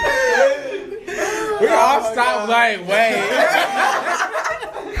 We all stop like, wait.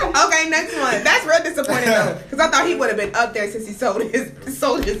 Okay, next one. That's real disappointing though, because I thought he would have been up there since he sold his beats.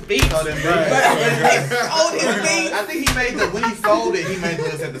 Sold his beats. Sold his beats. I think he made when he sold it, he made the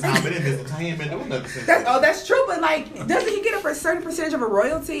list at the time, but it didn't he ain't been doing nothing since. That's true, but like, doesn't he get a certain percentage of a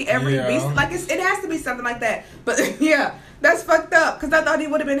royalty every beat? Like, it has to be something like that. But yeah, that's fucked up, because I thought he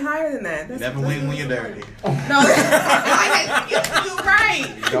would have been higher than that. Never win when you're dirty. No, you're right.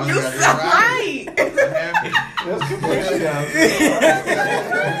 You're so right.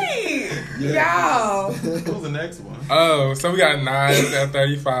 Y'all. Who's the next one? Oh, so we got Nas at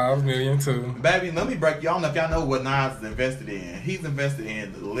 35 million too. Baby, let me break y'all know if y'all know what Nas is invested in. He's invested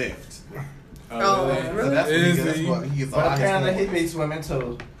in the Lyft. Oh, really? So that's what he gets. But apparently he beats women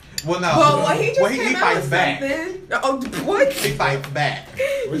too. Well, no. Well, he just came out fights with back. something. Oh, what? He fights back.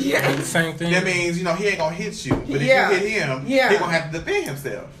 Yeah. Same thing. That means, he ain't gonna hit you. But if you hit him, he gonna have to defend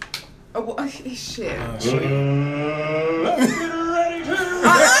himself. Oh, well, shit. Y'all,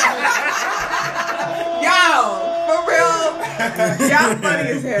 for real. Y'all funny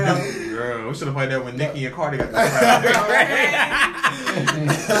as hell. Girl, we should have played that when Nicki and Cardi got the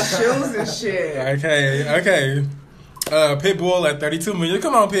shoes and shit. Okay. Pitbull at 32 million.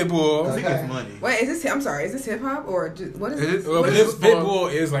 Come on, Pitbull. He gets money. Wait, is this hip hop or what is this? Well, Pitbull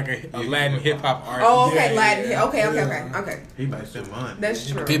is like a Latin hip hop artist. Oh, okay, Latin. Okay. He makes some money. That's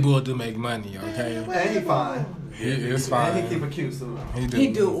true. Pitbull do make money. Okay. And he fine. He is fine. And he keep it cute too. He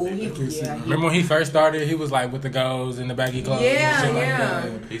do. Remember when he first started? He was like with the goals and the baggy clothes. Yeah.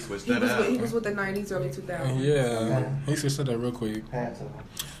 Like he switched that out. He was with the 90s, early 2000s. Yeah. He switched to that real quick. Had to.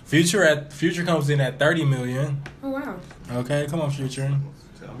 Future comes in at 30 million. Oh wow. Okay, come on, Future.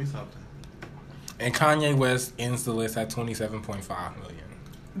 Tell me something. And Kanye West ends the list at 27.5 million.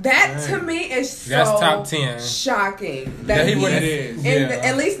 That to me is so That's top 10. shocking. That he what it is.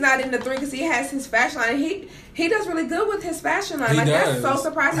 At least not in the 3 because he has his fashion line. He does really good with his fashion line. He like does. that's so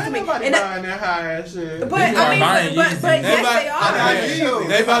surprising to me. Nobody buying that high ass shit. But I mean, but yes, they are.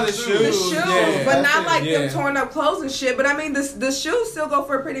 They buy the shoes. The shoes, yeah. but not like them torn up clothes and shit. But I mean, the shoes still go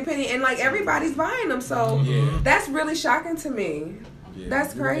for a pretty penny, and like everybody's buying them. So that's really shocking to me. Yeah.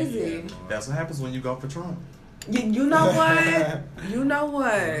 That's crazy. That's what happens when you go for Trump. You know what? You know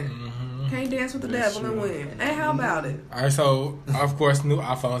what? Can't dance with the devil and win. Hey, how about it? All right, so of course, new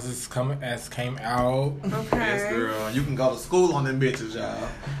iPhones came out. Okay. Yes, girl. You can go to school on them bitches, y'all.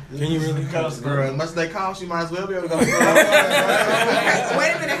 Can you really go to school? Girl, as much as they cost, you might as well be able to go to school.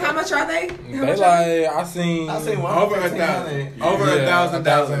 Wait a minute. How much are they? I seen one over $1,000. Over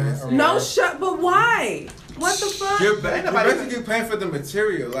 $1,000. No shut. But why? What the fuck? You're basically paying for the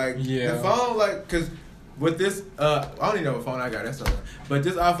material, like the phone, like because. With this, I don't even know what phone I got. That's all. But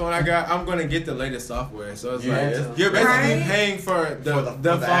this iPhone I got, I'm gonna get the latest software. So it's like you're basically paying for the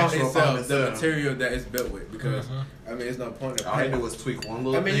phone itself, the material that it's built with. Because I mean, it's no point. All I do is tweak one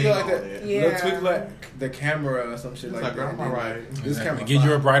little. I mean, you got like little tweak like the camera or some shit like that. Am I right? This camera. Get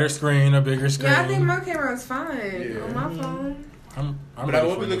you a brighter screen, a bigger screen. Yeah, I think my camera is fine on my phone. But I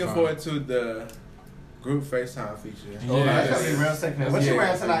will be looking forward to the group FaceTime feature. Oh, that's gonna be real sick, man. What you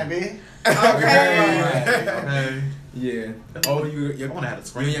wearing tonight, B? Okay. Yeah. Oh, you and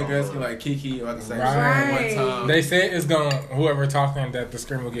your girls can like Kiki or at the same time. One time. They said it's gonna whoever talking that the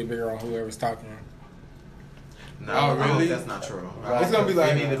screen will get bigger on whoever's talking. No, really? That's not true. Right. It's gonna be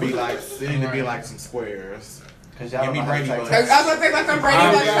like it need to be like some squares. Cause y'all give me Brady Bunch. I was gonna say like some Brady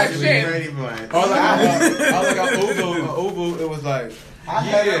Bunch type shit. Brady Bunch. Or like a Uvu. It was like. I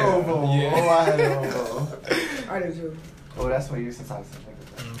had an Uvu. Yeah. Oh, I had an Uvu. I did too. Oh, that's what you sometimes think.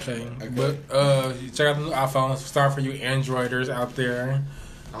 Okay. But check out the new iPhones. Start for you Androiders out there.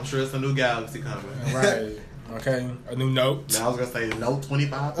 I'm sure it's a new Galaxy coming. Right. Okay. A new Note. Now I was gonna say Note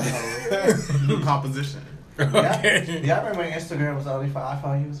 25. New composition. Okay. Y'all remember when Instagram was only for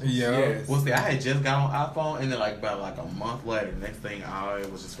iPhone users? Yeah. Yes. Well, see, I had just got on iPhone, and then about a month later, next thing,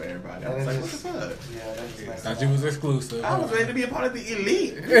 it was just for everybody. I was like, what the fuck? Yeah, that's Thought you was exclusive. I was ready to be a part of the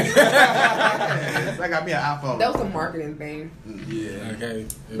elite. I got me an iPhone. That was a marketing thing. Yeah. Okay.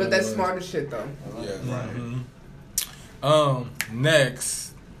 But that's smart as shit though. Yeah. Right.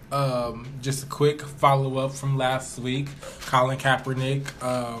 Next, just a quick follow up from last week. Colin Kaepernick,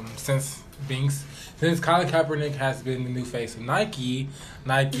 since Colin Kaepernick has been the new face of Nike,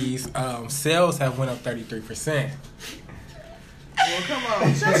 Nike's sales have went up 33%. Well, come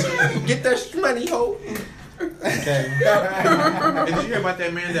on, get that money, ho. Okay. Did you hear about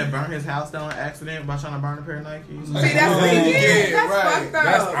that man that burned his house down on accident by trying to burn a pair of Nikes? See, that's what he did. That's fucked up.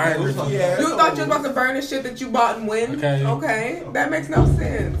 That's irony. You thought you was about to burn the shit that you bought and win? Okay. That makes no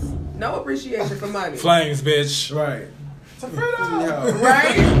sense. No appreciation for money. Flames, bitch. Right.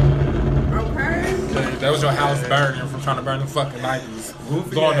 Right? Okay. That was your house burning from trying to burn the fucking Nikes.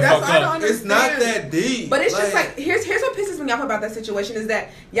 Going the That's fuck why I don't up. understand. It's not that deep. But it's just like here's what pisses me off about that situation is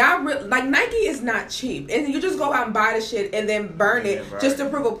that y'all like Nike is not cheap, and you just go out and buy the shit and then burn it just to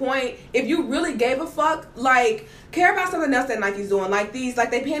prove a point. If you really gave a fuck, like care about something else that Nike's doing, like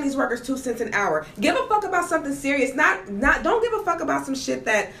they paying these workers 2 cents an hour. Give a fuck about something serious. Not don't give a fuck about some shit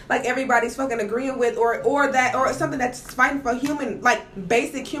that like everybody's fucking agreeing with or something that's fighting for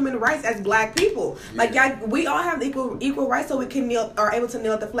basic human rights as black people. Like y'all, we all have equal rights, so we can are able to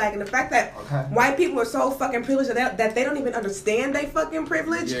kneel at the flag. And the fact that white people are so fucking privileged that they don't even understand they fucking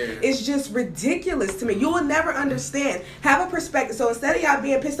privilege is just ridiculous to me. You will never understand. Have a perspective. So instead of y'all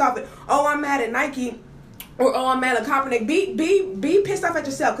being pissed off at, oh, I'm mad at Nike, or oh, I'm mad at Kaepernick, be pissed off at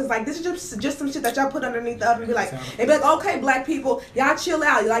yourself, because like this is just some shit that y'all put underneath the oven and be like, okay, black people, y'all chill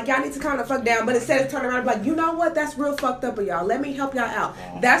out, like y'all need to calm the fuck down. But instead of turning around and be like, you know what, that's real fucked up of y'all, let me help y'all out.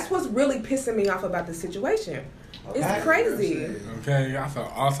 That's what's really pissing me off about the situation. It's crazy. Okay, I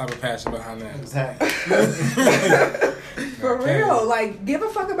felt all type of passion behind that. For real, like give a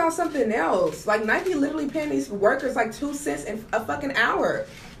fuck about something else. Like Nike literally paying these workers like 2 cents a fucking hour.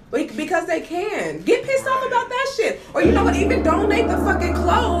 Because they can. Get pissed off about that shit. Or you know what, even donate the fucking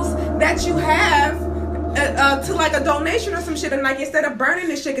clothes that you have to like a donation or some shit, and like instead of burning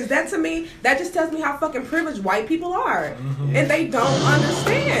this shit, because that to me, that just tells me how fucking privileged white people are. And they don't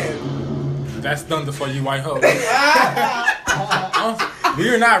understand. That's thunder for you, white hoes. We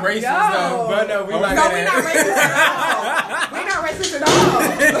are not racist, though. But no, we're not racist at all. We're not racist at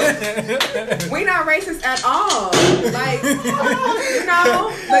all. We're not racist at all. Like, you know,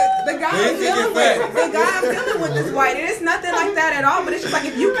 the guy I'm dealing with is white, and it's nothing like that at all. But it's just like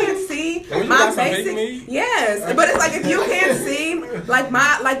if you can't see my basic, but it's like if you can't see like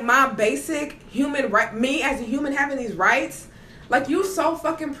my basic human right, me as a human having these rights. Like, you so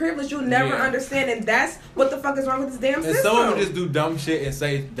fucking privileged, you'll never understand, and that's what the fuck is wrong with this damn system. And someone would just do dumb shit and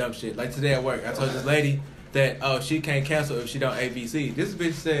say dumb shit. Like today at work, I told this lady that, oh, she can't cancel if she don't ABC. This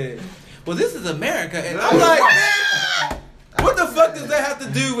bitch said, well, this is America. And I'm like, what the fuck does that have to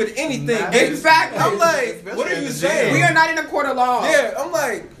do with anything? Exactly. I'm like, what are you saying? We are not in a court of law. Yeah, I'm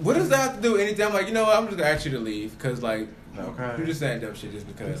like, what does that have to do with anything? I'm like, you know what, I'm just going to ask you to leave, because, like, you're just saying dumb shit just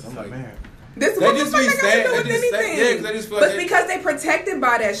because. I'm like, this they just be saying, but because they protected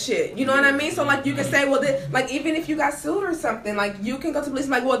by that shit, you know what I mean? So like you can say, well, like even if you got sued or something, like you can go to police,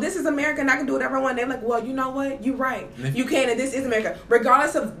 like, well, this is America, and I can do whatever I want. They're like, well, you know what? You're right. You can, and this is America,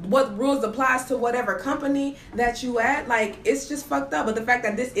 regardless of what rules applies to whatever company that you at. Like it's just fucked up. But the fact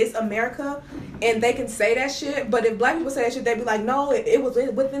that this is America, and they can say that shit, but if black people say that shit, they'd be like, no, it was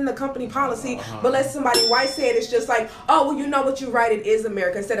within the company policy. But let somebody white say it, it's just like, oh, well, you know what, you're right, it is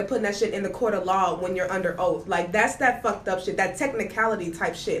America. Instead of putting that shit in the court of law when you're under oath. Like that's that fucked up shit, that technicality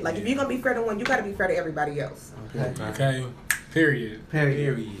type shit. Like if you're gonna be fair to one, you gotta be fair to everybody else. Okay. Period.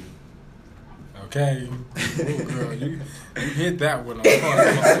 Okay. Ooh, girl, you hit that one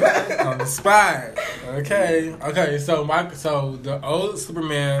on the spot. Okay. So the old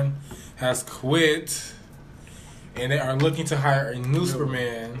Superman has quit, and they are looking to hire a new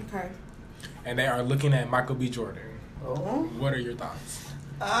Superman. Okay. And they are looking at Michael B. Jordan. Oh. What are your thoughts?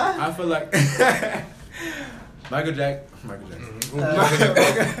 I feel like Michael Jackson.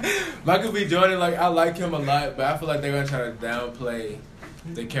 Michael B. Jordan, like I like him a lot, but I feel like they're gonna try to downplay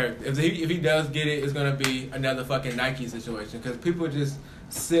the character. If he does get it, it's gonna be another fucking Nike situation, because people are just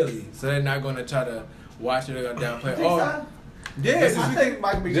silly, so they're not gonna try to watch it. They're gonna downplay. Oh, yeah, I think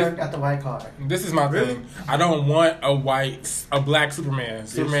Michael B. Jordan got the white card. This is my thing. I don't want a black Superman.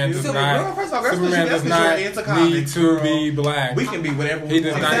 Superman does not need to be black. We can be whatever we want. He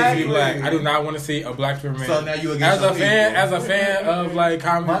does not need to be black. I do not want to see a black Superman. So now you as a fan of like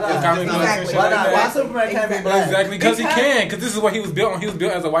comic books and shit like that. Why Superman can't be black? Exactly, because he can. Because this is what he was built on. He was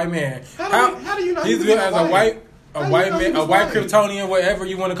built as a white man. How do you know he's built as a white? A white man, a white Kryptonian, whatever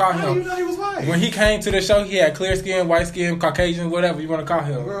you want to call him. How do you know he was white? When he came to the show, he had clear skin, white skin, Caucasian, whatever you want to call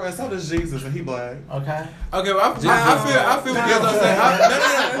him. Bro, and so does Jesus, and he black. Okay. Well, I feel what Denzel's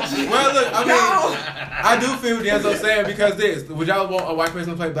saying. No. Well, look, I mean, I do feel what Denzel's saying, because would y'all want a white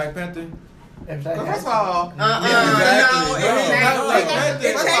person to play Black Panther? If they First of all,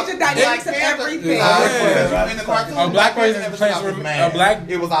 It changed the dynamics of everything. in the cartoon, A black person never plays stopped for his a man. black.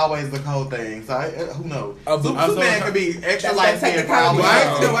 It was always the cold thing. So who knows? Also- Superman could be extra That's light that skinned.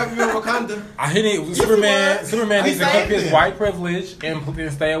 technicality. Why people in Wakanda? I hit it. Superman needs to keep his him. white privilege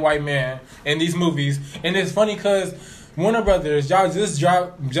and stay a white man in these movies. And it's funny because Warner Brothers, y'all just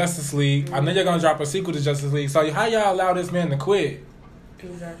dropped Justice League. I know you're gonna drop a sequel to Justice League. So how y'all allow this man to quit?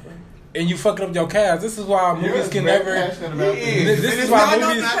 Exactly. And you fucking up your cast. This is why movies can never. This is No, why no,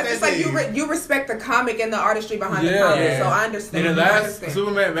 movies. because it's like you respect the comic and the artistry behind the Yeah. comic, so I understand. And the I last understand.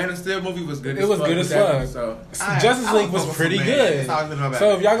 Superman Man of Steel movie was good. It was good as fuck. So Justice League was fuck with pretty Superman. good. That's always been my So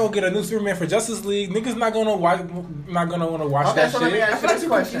bad. if y'all gonna get a new Superman for Justice League, niggas not gonna want to watch Okay, that so let me shit. I ask feel you like this you're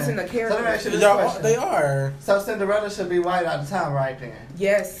question. confusing the So let me ask character. you this Y'all, question. they are. So Cinderella should be white all the time, right then?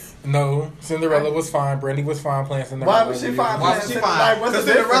 Yes. No, Cinderella was fine. Brandy was fine playing Cinderella. Why was she fine? Why was she fine? Because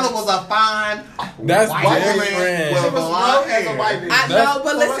Cinderella was a fine That's white different. woman She with was blonde wrote as a hair. white bitch. I know,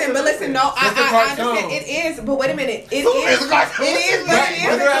 but listen, no, It's a I cartoon. understand it is, but wait a minute, it Superman's is, a cartoon. it is, but it is.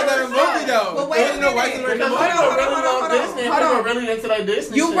 But they're out there in the movie though. But wait a Wasn't no white minute. Cinderella in the Hold movie. on. People are really into like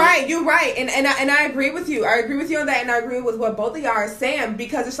Disney. You're shit. right, and I agree with you. I agree with you on that, and I agree with what both of y'all are saying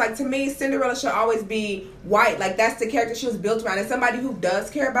because it's like to me, Cinderella should always be white. Like that's the character she was built around, and somebody who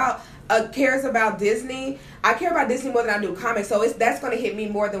does cares about Disney. I care about Disney more than I do comics, so that's going to hit me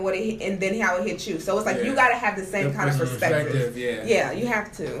more than what it hit, and then how it hit you. So it's like you got to have the same kind of perspective. Yeah, you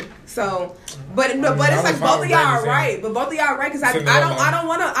have to. So, but it's I like was both fine of with y'all are Brandy right. But both of y'all are right because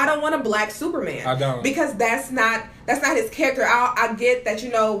I don't want a black Superman. I don't. Because that's not his character. I get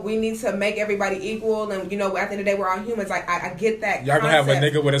that we need to make everybody equal, and at the end of the day we're all humans. Like I get that. Y'all gonna have a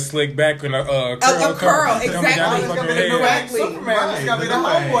nigga with a slick back and a curl, exactly. Superman. It's gonna be the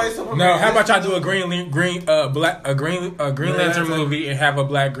homeboy Superman. No, how about y'all do a Green Lantern movie and have a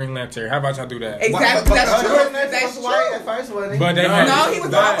black Green Lantern? How about y'all do that? Exactly. That's true. Green Lantern That's was white true. at first, wasn't he? But they No, he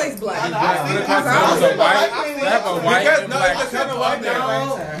was always black. They have a white and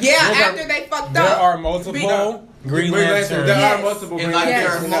black. Yeah, after they fucked up. There are multiple Green Lanterns. There are multiple And Green like Yes.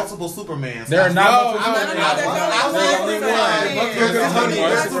 there are multiple Supermans. There are not multiple No, there's only There's only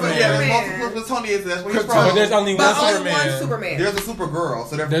one Superman. Yeah, there's multiple Tony. That's where he's But from. there's only one But only one Superman. Superman. There's a Supergirl.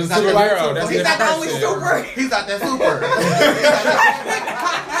 So There's a he's not Supergirl. That's He's not the only person. super. He's not that super.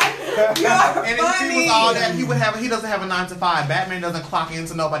 You're And if he funny. was all that, he doesn't have a 9 to 5. Batman doesn't clock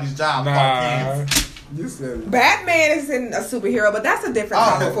into nobody's job. Nah. You said Batman isn't a superhero, but that's a different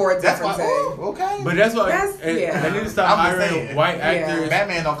topic for a that's different why. day. Oh, okay. But that's what Yeah. they need to stop I'm just hiring saying. white Yeah. actors.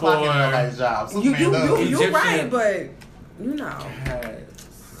 Batman don't clock into nobody's job. You Superman does. you're Egyptian- right, but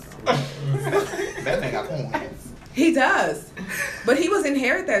Batman got coins. he does. But he was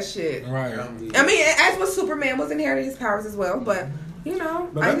inherit that shit. Right. I mean, as was Superman was inheriting his powers as well, but But I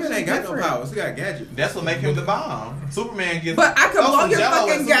Batman guess ain't got no different. powers. He got gadgets. That's what make him the bomb. Superman gets. But I could throw blow some your Jell-O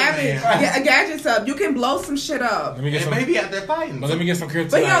fucking at Superman. gadgets up. You can blow some shit up. Let me get And some. maybe out there fighting. But let me get some But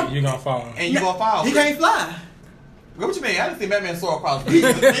kryptonite. You gonna fall. And you gonna fall. He can't fly. What you mean? I didn't see Batman soar across the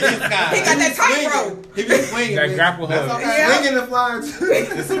sky. He got that tightrope. He be swinging. That grapple That's hook. okay. Yeah. Swinging and flying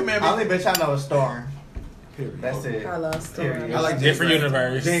too. The Superman. Only bitch I know is Storm. That's it. I love Storm. I like Different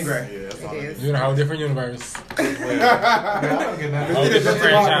universe. Jean Grey. Yeah, that's It all. is. You in a whole different universe. I don't get nothing. Whole different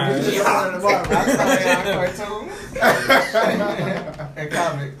franchise. And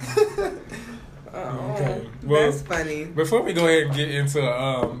comics. Oh, Okay. Well, that's funny. before we go ahead and get into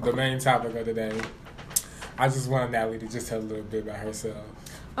the main topic of the day, I just want Natalie to just tell a little bit about herself.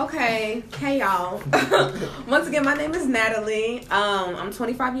 Okay, hey y'all. Once again, my name is Natalie. I'm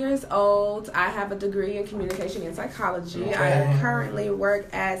 25 years old. I have a degree in communication and psychology. I currently work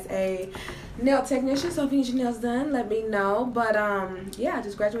as a nail technician, so if you need your nails done, let me know. But yeah, I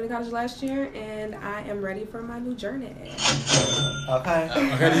just graduated college last year, and I am ready for my new journey. Okay.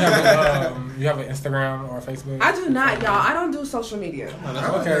 Okay, do you have an Instagram or a Facebook? I do not, y'all. I don't do social media.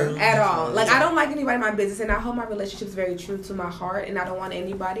 Okay. At all. Like, I don't like anybody in my business, and I hold my relationships very true to my heart, and I don't want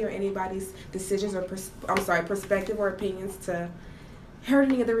anybody or anybody's decisions or perspective or opinions to hurt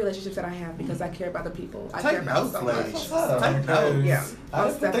any of the relationships that I have because I care about the people I care Take about notes, so much. ladies. What's up? Take notes. Yeah, I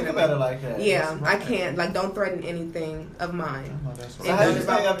most didn't think definitely. about it like that. Yeah, That's I right. can't. Like, don't threaten anything of mine. Oh, that's So right. how do you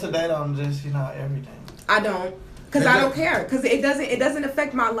stay up to date on just, everything? I don't. Because I don't care. Because it doesn't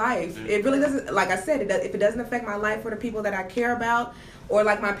affect my life. It really doesn't. Like I said, if it doesn't affect my life or the people that I care about, or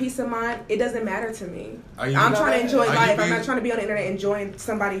like my peace of mind, it doesn't matter to me. I'm trying to enjoy life. I'm not trying to be on the internet enjoying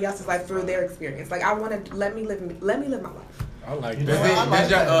somebody else's life through their experience. Like, I want to let me live my life. I like You know that. what? I like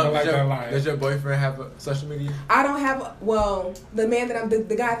that. I like that line. Does your boyfriend have a social media? I don't have. Well, the man that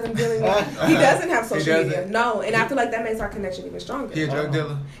the guy that I'm dealing with, he doesn't have social doesn't? media. No, and I feel like that makes our connection even stronger. He a drug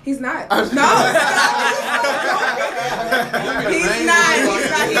dealer? He's not. No. He's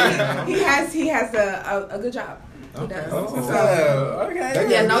not. He has a good job. He does. Oh, So, okay.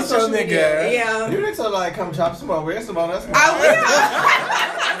 yeah, no Get social your media. nigga. Yeah. You need to like come chop some more. Wear some more. That's I will.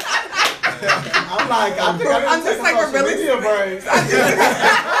 I'm like, I think I'm I'm just just like a really- media break.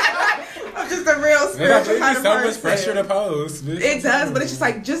 I'm just a real spiritual kind of so person. much pressure to post. Bitch. It does, but it's just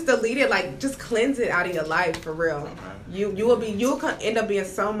like just delete it, like just cleanse it out of your life for real. You'll end up being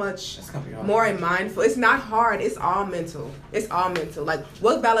so much more mindful. It's not hard. It's all mental. It's all mental. Like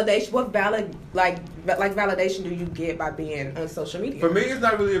what validation do you get by being on social media? For me, it's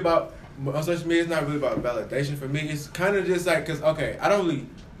not really about on social media. It's not really about validation. For me, it's kind of just like because I don't really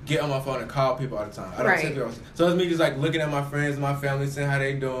get on my phone and call people all the time. I don't Right. text people. So it's me just like looking at my friends, my family, seeing how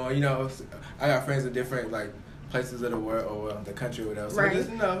they doing. You know, I got friends in different like places of the world or the country or whatever. So Right. just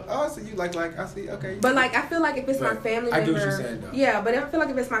I see you like I see okay. But like I feel like if it's my But family I member, get what you're saying, though. yeah. But I feel like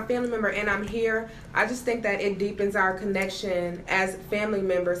if it's my family member and I'm here, I just think that it deepens our connection as family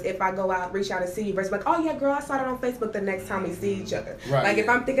members. If I go out, reach out and see you, versus like, oh yeah, girl, I saw it on Facebook. The next time we see each other, Right, like if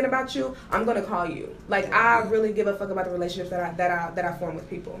yeah. I'm thinking about you, I'm gonna call you. Like I really give a fuck about the relationships that I form with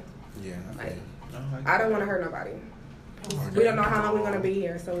people. Yeah. Like I don't want to hurt nobody. We don't know how long we're gonna be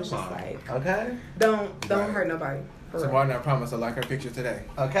here, so it's just like Okay. don't hurt nobody. For So real. Martin, I promise I like her picture today.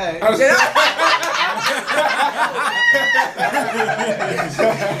 Okay.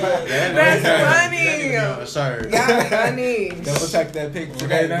 That's funny. A shirt. Y'all funny. Double check that picture.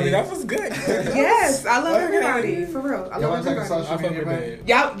 Okay, that was good. Yes, I love everybody. For real. I Y'all love want to take a everybody. social media break?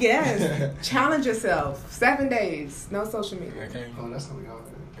 Y'all, yes. Challenge yourself. 7 days. No social media. Okay. Oh, that's what we are.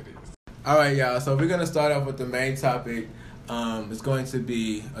 All right, y'all. So we're gonna start off with the main topic. It's going to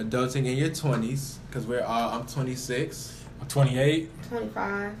be adulting in your 20s because I'm 26. I'm 28.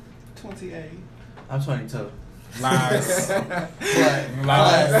 25. 28. I'm 22. Lies. What?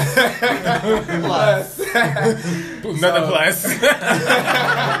 Lies. Plus. Another plus.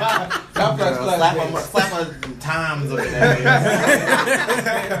 Not plus, plus. Slap a times of it.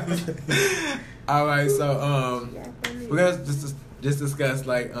 All right, so we're gonna just discuss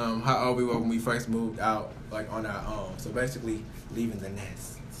like how old we were when we first moved out, like on our own. So basically, leaving the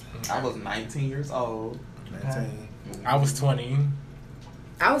nest. I was 19 years old. 19. I was 20.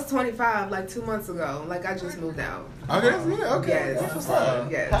 I was 25 like 2 months ago. Like I just moved out. Okay, that's good. Okay. Yes. That's what's up.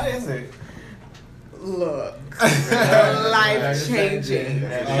 Yes. How is it? Look. Life changing.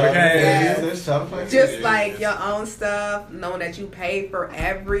 Okay. Just like your own stuff, knowing that you pay for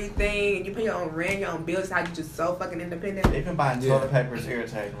everything, and you pay your own rent, your own bills, how you just so fucking independent. Even buying toilet paper is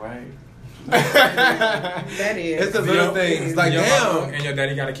irritating, right? That is. It's the little things. Like, your damn. mama and your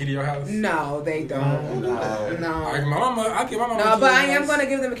daddy got a key to your house? No, they don't. No. Like my mama, I give my mama. No, a key but to I her am house. gonna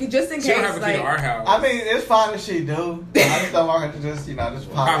give them a key just in She case. don't have a key Like, to our house. I mean, it's fine if she do. I just don't want her to just,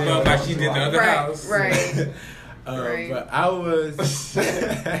 just pop Pop in. up like she did the other right, house. right. Right. But I was.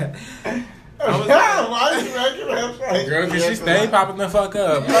 Why are you making that face? Girl, cause she stayed popping the fuck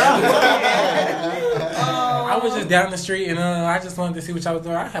up. I was just down the street and I just wanted to see what y'all was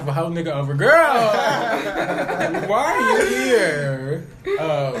doing. I have a whole nigga over. Girl, why are you here?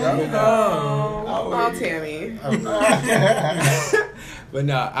 Oh, Tammy. But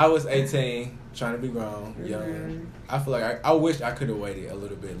no, I was 18, trying to be grown, young. I feel like I wish I could have waited a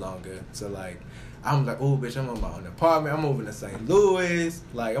little bit longer to like. I'm like, oh, bitch, I'm on my own apartment. I'm moving to St. Louis.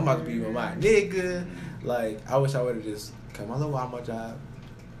 Like, I'm about to be with my nigga. Like, I wish I would have just cut my little Walmart job.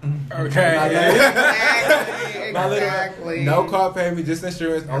 Okay. Exactly. No car payment, just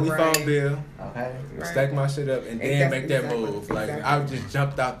insurance, only Right. phone bill. Okay. Stack my shit up and then make that Exactly. move. Like, Exactly. I just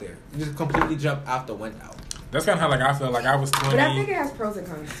jumped out there. Just completely jumped out the window. That's kind of how like I feel like I was 20. But I think it has pros and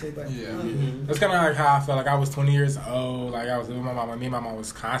cons too. But Yeah. That's kind of like how I felt like I was 20 years old. Like I was with my mama. Me and my mom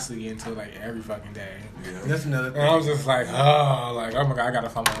was constantly into it, like every fucking day. Yeah. That's another thing. And I was just like, oh my god, I gotta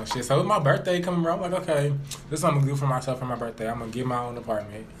find my own shit. So with my birthday coming around, I'm like, okay, this is what I'm gonna do for myself for my birthday. I'm gonna get my own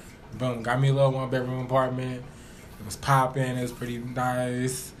apartment. Boom, got me a little 1-bedroom apartment. It was popping. It was pretty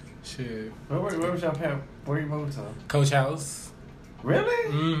nice. Shit. Where was your parent? Where you moved to? Coach House. Really?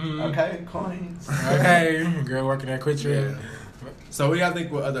 Mm-hmm. Okay, Queens. Okay, girl working at Quick Trip. Yeah. So what do y'all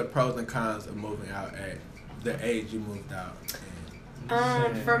think were other pros and cons of moving out at the age you moved out?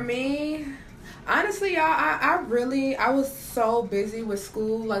 For me, honestly, y'all, I was so busy with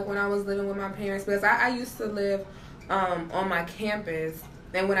school, like when I was living with my parents, because I used to live on my campus,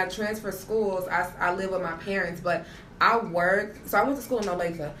 and when I transferred schools, I lived with my parents, but I worked, so I went to school in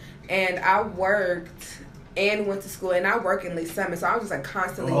Olathe, and I worked and went to school, and I work in Lee Summit, so I was just like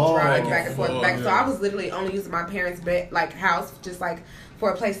constantly driving back and forth. So I was literally only using my parents' bed, like house, just like for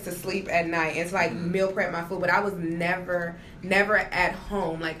a place to sleep at night and to like meal prep my food. But I was never at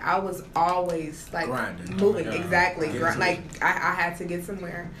home. Like I was always like grinding, moving. Exactly. Like I had to get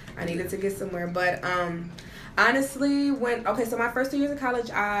somewhere. I needed to get somewhere. But honestly, so my first 2 years of college,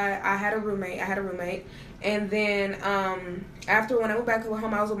 I had a roommate. And then after, when I moved back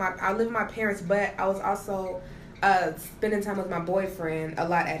home, I lived with my parents, but I was also spending time with my boyfriend a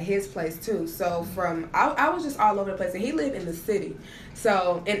lot at his place too. So I was just all over the place, and he lived in the city,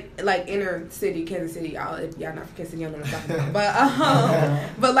 so in like inner city, Kansas City. If y'all not from Kansas City, you don't know what I'm talking about.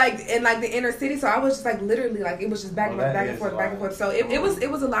 But like in like the inner city, so I was just like literally like it was just back and forth. So it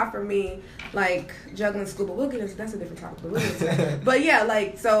was a lot for me, like juggling school. But we'll get into that's a different topic. But we'll get into it. But yeah,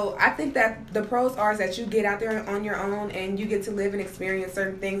 like so I think that the pros are is that you get out there on your own and you get to live and experience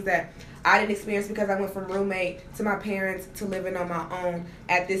certain things that I didn't experience because I went from roommate to my parents to living on my own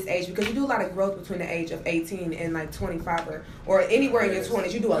at this age, because you do a lot of growth between the age of 18 and like 25 or anywhere in your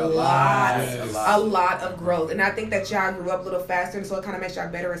 20s. You do a lot of growth. And I think that y'all grew up a little faster, and so it kind of makes y'all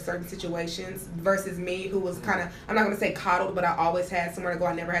better in certain situations versus me, who was kind of, I'm not going to say coddled, but I always had somewhere to go.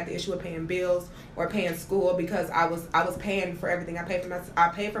 I never had the issue of paying bills or paying school because I was paying for everything. I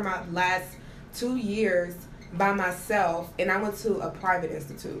paid for my last 2 years by myself, and I went to a private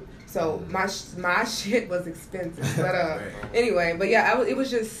institute. So my shit was expensive, but anyway, but yeah, it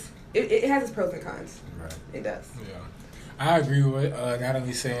was just it has its pros and cons. Right. It does. Yeah, I agree with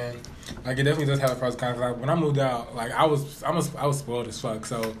Natalie saying, like, it definitely does have its pros and cons. Like when I moved out, like I was spoiled as fuck.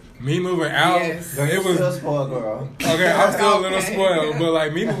 So me moving out, it was still spoiled, girl. Okay, I'm still a little spoiled, but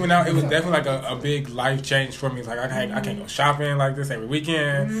like me moving out, it was definitely like a big life change for me. Like I can't go shopping like this every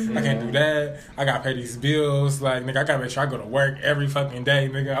weekend. Mm-hmm. I can't do that. I gotta pay these bills. Like nigga, I gotta make sure I go to work every fucking day.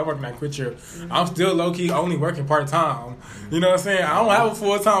 Nigga, I work night quit shift. Mm-hmm. I'm still low key only working part time. You know what I'm saying? I don't have a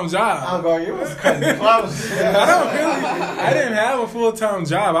full time job. I'm going. You was cutting close. I didn't have a full time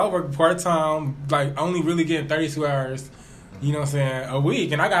job. I worked part time, like only really getting 32 hours. You know what I'm saying? A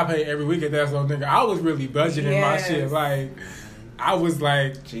week, and I got paid every week at that. So nigga, I was really budgeting my shit. Like, I was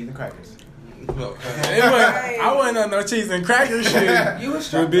like cheese and crackers. I wasn't on no cheese and cracker shit. You was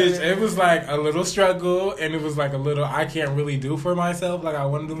struggling. Bitch, it was like a little struggle, and it was like a little I can't really do for myself like I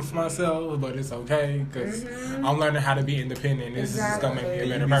want to do for myself, but it's okay because I'm learning how to be independent. This is just gonna make me a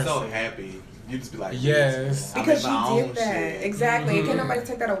better person. So happy. You just be like, yes, because you did that. Shit. Exactly. Mm-hmm. Can't nobody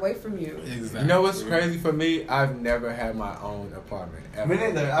take that away from you. Exactly. You know what's crazy for me? I've never had my own apartment. Ever. Me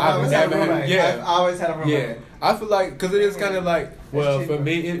neither. I've always had a roommate. I've always had a roommate. Yeah, I feel like because it is kind of like for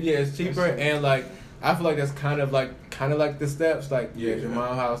me, it's cheaper and like I feel like that's kind of like the steps. Like your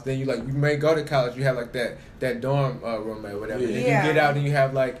mom's house, then you may go to college. You have like that dorm roommate, whatever. Then you get out and you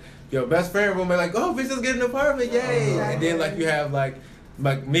have like your best friend roommate. Like bitch, just get an apartment, yay! And then like you have like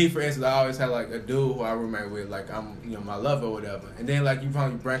me, for instance, I always had like a dude who I roommate with, like I'm, my lover or whatever. And then like you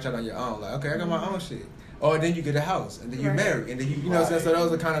probably branch out on your own, like okay, I got my own shit. Or then you get a house, and then you're married, and then you know what I'm saying. So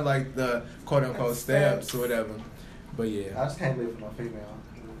those are kind of like the quote unquote steps or whatever. But yeah, I just can't live with no female.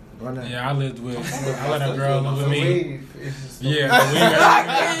 Yeah, I lived with. I let a girl live with me. Yeah,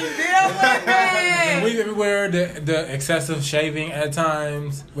 the weave everywhere. The excessive shaving at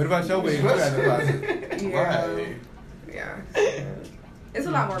times. What about your weave? Yeah. It's a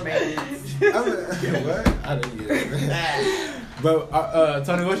lot more maintenance. What? I didn't get it. But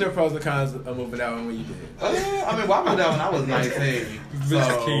Tony, what's your pros and cons of moving out and when you did? I mean, I moved out when I was 19.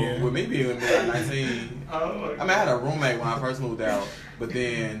 So with me being 19, I had a roommate when I first moved out, but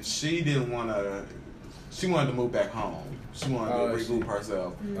then she didn't want to. She wanted to move back home. She wanted to regroup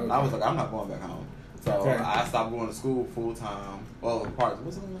herself. Okay. I was like, I'm not going back home. So I stopped going to school full time. Well,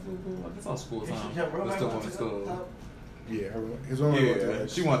 what's on school time? I'm still going to school. Yeah, his roommate.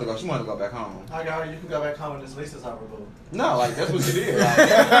 She wanted to go back home. I got her. You can go back home and this lease is horrible. No, like that's what she did. Like, she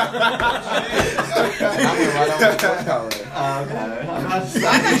did. I went right on the okay.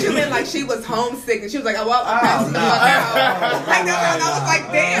 I thought you meant like she was homesick and she was like, "Oh well, I'm passing the fuck out." Like that, I was like,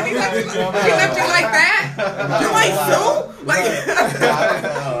 "Damn, he left you like that? You ain't soon?" Like,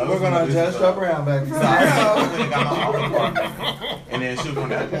 we're gonna just jump around, baby. So I went and got my own apartment, and then shoot, from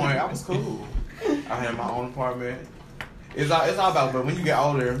that point, I was cool. I had my own apartment. It's all about, but when you get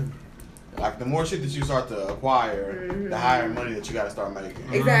older, like the more shit that you start to acquire, the higher money that you got to start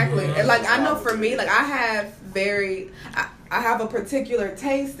making. Exactly. And like I know for me, like I have a particular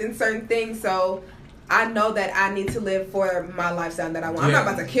taste in certain things, so I know that I need to live for my lifestyle that I want. I'm not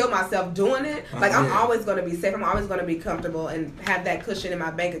about to kill myself doing it. Like I'm always going to be safe. I'm always going to be comfortable and have that cushion in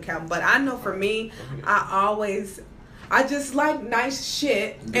my bank account. But I know for me, I I just like nice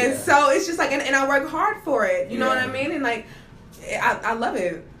shit, and so it's just like, and I work hard for it. You know what I mean? And like, I love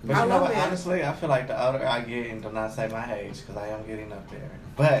it. But I you know love what? it. Honestly, I feel like the older I get, and do not say my age because I am getting up there.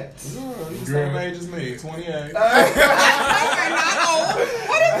 But you the same age as me, 28. What is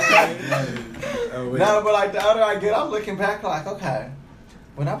that? No, but like the older I get, I'm looking back like, okay,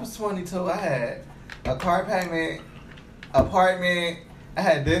 when I was 22, I had a car payment, apartment, I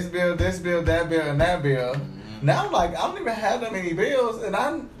had this bill, that bill, and that bill. Now I'm like, I don't even have that many bills, and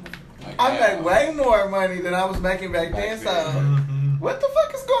I make way more money than I was making back then. So what the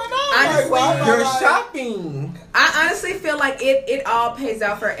fuck is going on? Honestly, You're shopping. I honestly feel like it all pays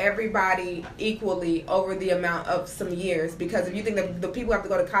out for everybody equally over the amount of some years, because if you think that the people have to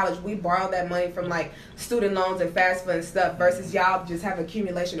go to college, we borrow that money from like student loans and FAFSA and stuff, versus y'all just have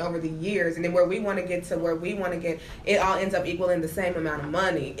accumulation over the years, and then where we want to get to where we want to get, it all ends up equaling the same amount of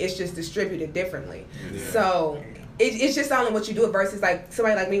money. It's just distributed differently. So it's just only what you do it versus like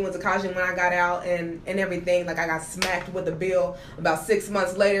somebody like me was a college, and when I got out and everything, like I got smacked with a bill about 6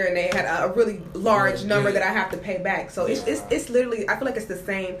 months later, and they had a really large number that I have to pay back. So it's literally, I feel like it's the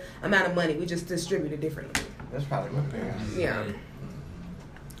same amount of money, we just distribute it differently. That's probably what it is. Yeah.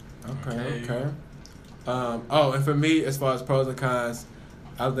 Okay. And for me, as far as pros and cons,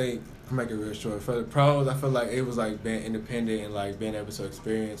 I think, I'll make it real short. For the pros, I feel like it was like being independent and like being able to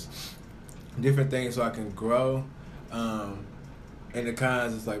experience different things so I can grow. And the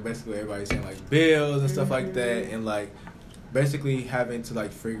cons is like basically everybody's saying like bills and stuff like that, and like basically having to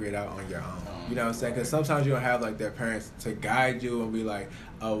like figure it out on your own. You know what I'm saying? Because sometimes you don't have like their parents to guide you and be like,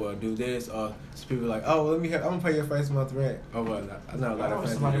 oh well, do this, or some people like, oh well, I'm gonna pay your first month rent. Oh well, I know a lot of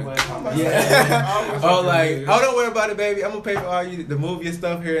friends. Yeah. Oh like, oh don't worry about it, baby. I'm gonna pay for all the movie and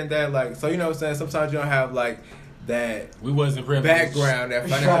stuff here and that. Like, so you know what I'm saying? Sometimes you don't have like that we wasn't privileged. Background, that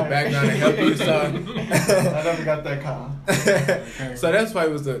financial background to help you. So I never got that con. So that's why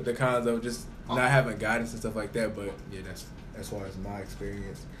it was the cons of just not having guidance and stuff like that. But yeah, that's as far as my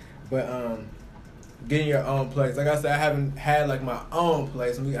experience. But getting your own place, like I said, I haven't had like my own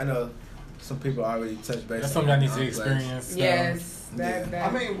place. I know some people already touched base. That's something I need to experience. Yes. I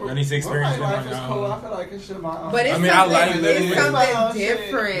mean, I need to experience it life on is your cool. own. I feel like it should my own. But it's it's something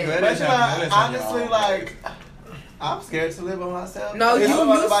different. But you know, honestly, like, I'm scared to live by myself. No, you say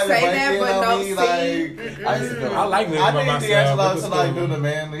that, but no, me, see. I like living by myself. I need D'Angelo to like do the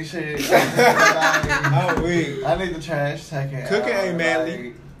manly shit. I need the trash taking. Cooking ain't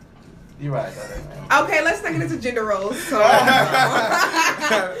manly. You're right, that ain't manly. Okay, let's not get into gender roles. So.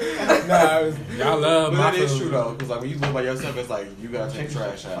 Y'all love my But it is food. true though, because like when you live by yourself, it's like you gotta take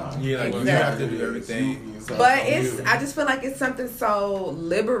trash out. Yeah, like you have to do everything. But I just feel like it's something so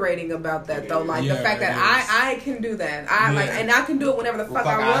liberating about that though. Like the fact that I can do that. Like, and I can do it whenever the fuck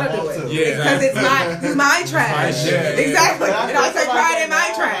I want to do it. Yeah, because it's my trash. Exactly. And I take pride in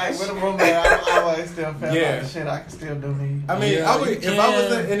my trash. With a roommate, I always still feel like shit. I can still do me. I mean, I would, if I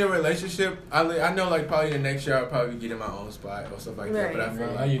was in a relationship, I know like probably the next year I'll probably get in my own spot or stuff like that. But I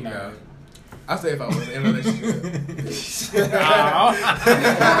feel like, you know, I say if I was in a relationship. Now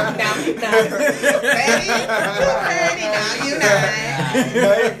you know.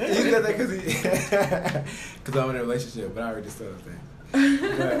 He said that because I'm in a relationship, but I already said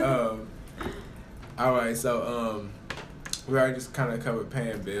that. But all right, so we already just kind of covered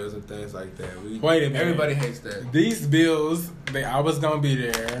paying bills and things like that. Wait a minute. Everybody hates that. These bills, they always gonna be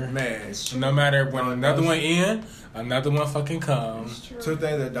there, man. No matter when another one in, another one fucking comes. Two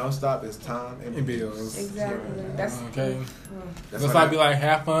things that don't stop is time and bills. Exactly. That's okay. That's why why I be like,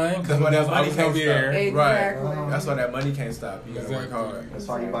 have fun, because that that's money always gonna can't be stop. there. Exactly. Right. That's why that money can't stop. You gotta work hard. That's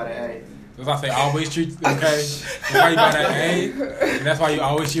why you buy the A. That's why I say always treat. Okay, that's why you buy that A, and that's why you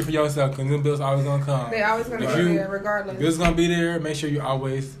always treat for yourself, because them bills always gonna come. They always gonna be there, regardless. Bills gonna be there. Make sure you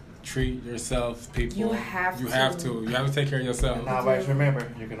always treat yourself, people. You have to. You have to take care of yourself. And always remember,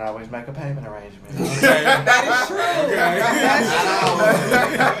 you can always make a payment arrangement. Okay. That is true. That's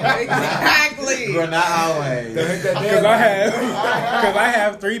true. Exactly. But not always. Because I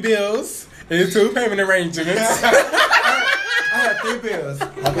have 3 bills and 2 payment arrangements. I have 3 bills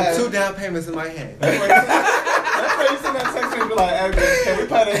with 2 down payments in my hand. That's why you send that text and be like, hey, bitch, can we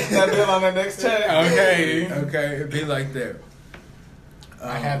pay that bill on the next check? Okay. It'd be like that.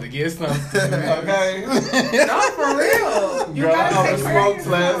 I have to get something. Okay. No, for real. You gotta take care of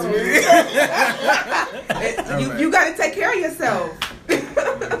yourself. Last week. You gotta take care of yourself.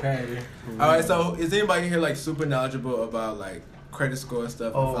 Okay. All right. So, is anybody here like super knowledgeable about like credit score and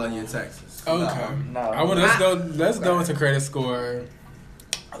stuff and filing your taxes? Okay. No. Let's go into credit score.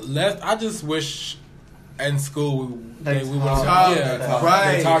 I just wish in school, They we would taught-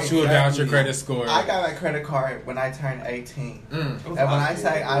 they taught you about your exactly. credit score. I got my credit card when I turned 18. Mm. And when I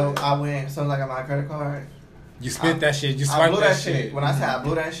say I went, as soon as I got my credit card, You spent that shit. You I swiped blew that that shit. shit. When I say I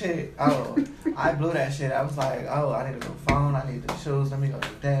blew that shit, I blew that shit. I was like, I need a new phone, I need the shoes, let me go do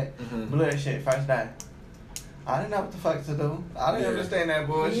that. Mhm. Blew that shit first day. I didn't know what the fuck to do. I didn't Yeah. understand that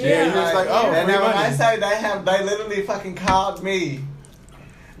bullshit. Yeah, you was like, oh, and free then when money. I say they literally fucking called me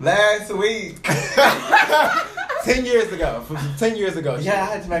last week. 10 years ago. 10 years ago. Yeah,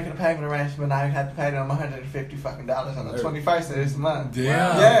 I had to make a payment arrangement. I had to pay them $150 fucking on the 21st of this month.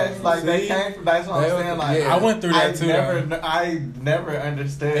 Damn. Yes, like they See? came from. That's what I'm saying. Like Yeah. I went through that too. I never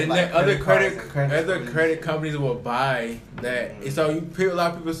understood. And like, then other cards credit, and other credit companies will buy that. So a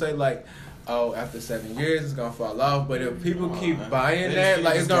lot of people say like, oh, after 7 years it's gonna fall off. But if people keep buying They that, just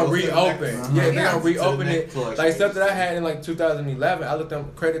like it's gonna go to the reopen. next- Yeah, they're Yeah. gonna reopen To the it. next collection. Like stuff that I had in like 2011. I looked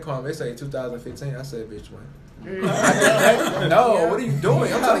up credit card. They say 2015. I said, bitch, man. No, what are you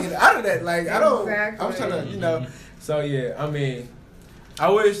doing? I'm trying to get out of that. Like I don't. Exactly. I'm trying to, So yeah, I mean, I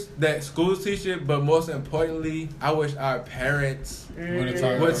wish that schools teach it, but most importantly, I wish our parents would have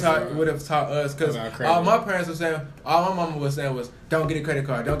taught us, because About credit. all my parents were saying, all my mama was saying was, don't get a credit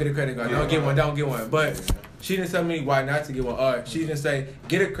card, don't get a credit card, don't get one. But she didn't tell me why not to get one. Or she didn't say,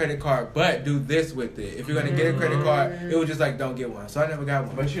 get a credit card, but do this with it. If you're gonna get a credit card, it was just like, don't get one. So I never got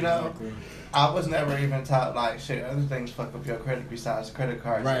one. But you know, I was never even taught like shit. Other things fuck up your credit besides credit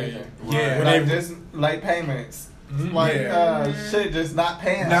cards. Right. Either. Yeah. When Like they- just late payments. Mhm. Like Yeah. shit, just not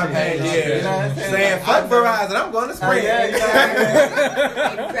paying. Not shit. paying, yeah. You know what I'm saying? Saying, Like, fuck I never- Verizon, I'm going to Sprint. Yeah, Exactly.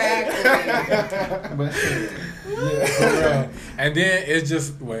 But shit. Yeah, for real. And then it's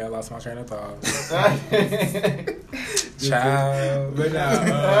just I lost my train of thought. Child. But now,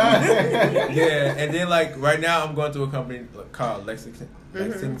 yeah, and then like right now, I'm going through a company called Lexington.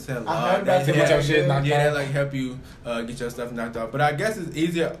 Lexington I Law. heard about To get your shit knocked yeah, off. they like help you get your stuff knocked off. But I guess it's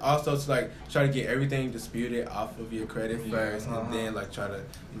easier also to like try to get everything disputed off of your credit first, and then like try to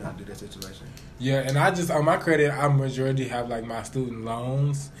do that situation. Yeah, and I just on my credit, I majority have like my student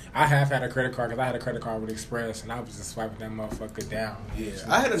loans. I have had a credit card because I had a credit card with Express, and I was just swiping that motherfucker down. Yeah,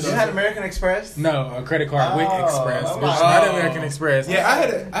 I had a You had American Express? No, a credit card with Oh, Express, oh which my not God. American Express. Yeah, I had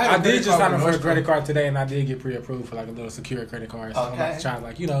a I did credit just card sign up with for a Nordstrom. credit card today, and I did get pre-approved for like a little secure credit card. So I'm Okay. like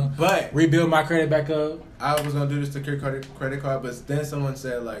trying to But rebuild my credit back up. I was gonna do this secure credit card, but then someone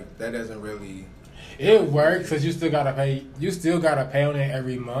said like that doesn't really. It works because you still gotta pay. You still gotta pay on it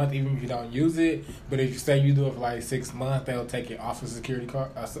every month, even if you don't use it. But if you say you do it for like 6 months, they'll take it off a security card,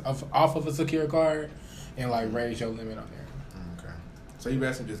 off of a secure card, and like raise your limit on there. Okay. So you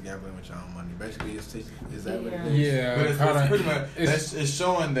basically just gambling with your own money. Basically, it's teaching. Is that what it is? Yeah, But it's kinda- pretty much it's- it's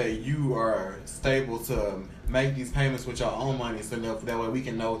showing that you are stable to make these payments with your own money, so that way we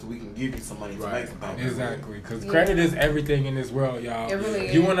can know we can give you some money to Right. make some payments. Exactly, because Yeah. credit is everything in this world, y'all. It really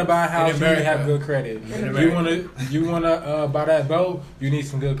If you is. want to buy a house, you need to America. have good credit. In If America. you wanna buy that boat, you need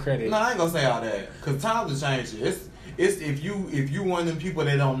some good credit. No, I ain't gonna say all that, cause times are changing. It's if you one of them people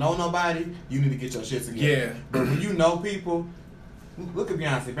that don't know nobody, you need to get your shit together. Yeah. But when you know people, look at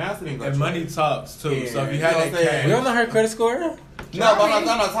Beyonce. Beyonce didn't go And to money it. talks too. Yeah, so if you you had know that what I'm saying? We don't cash, know her credit score. No, but I'm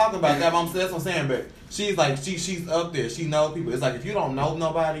not talking about that. But that's what I'm saying. But she's like she's up there. She knows people. It's like if you don't know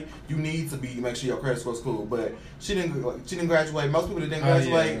nobody, you need to make sure your credit score's cool. But she didn't graduate. Most people that didn't Oh,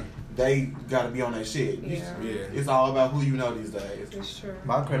 graduate, yeah. they gotta be on that shit. Yeah. yeah. It's all about who you know these days. It's true.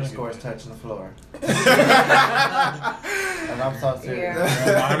 My credit score is touching the floor. And I'm so serious.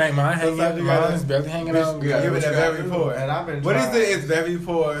 Yeah. Mine hanging. Sometimes you gotta- Mine is barely hanging on. Yeah, give it that very poor. And I've been What is trying. it? It's very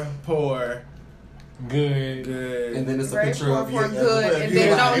poor, Good. good. And then it's a Very picture poor of you. for good, and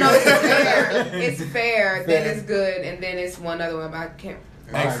then no, it's fair. It's fair. Then Fair. it's good, and then it's one other one. But I can't.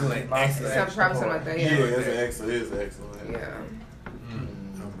 Excellent, Mine- excellent. Some probably something like that. Yeah, Yeah. it's excellent. It's excellent. Yeah.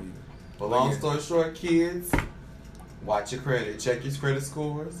 But long story short, kids, watch your credit. Check your credit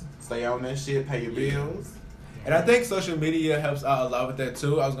scores. Stay on that shit. Pay your bills. And I think social media helps out a lot with that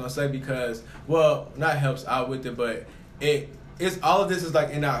too. I was gonna say because, well, not helps out with it, but it's all of this is like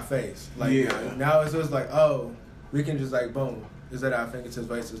in our face. Like Yeah. now it's just like, oh, we can just like boom, it's at our fingertips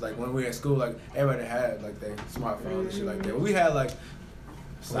basis. Like when we were in school, like everybody had like their smartphones and shit like that. We had like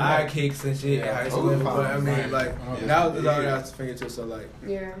sidekicks and shit in high school, but I mean like Yeah. now it's all at our fingertips. So like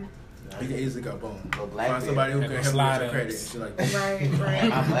Yeah. you can easily go boom, Go find Blackberry. somebody who And can go help you with slide your credit and ups. shit like that. Right. My Right.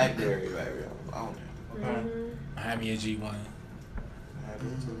 BlackBerry, baby. I own it. Mhm. Have me a G1. I do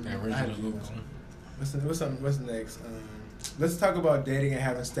too. The I original had Google. What's next? Let's talk about dating and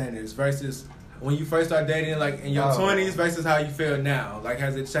having standards versus when you first start dating, like in your 20s versus how you feel now? Like,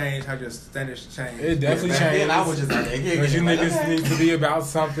 has it changed? How your standards changed? It definitely changed. And I was just like, because you niggas need to be about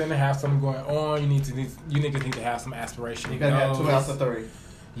something, have something going on. You niggas need to have some aspiration. You gotta have 2 out of 3.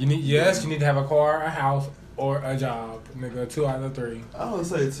 You need to have a car, a house, or a job. Nigga, 2 out of 3. I would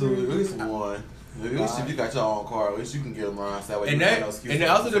say 2, at least 1. At least if you got your own car, at least you can get around. So that way And you got no excuse. it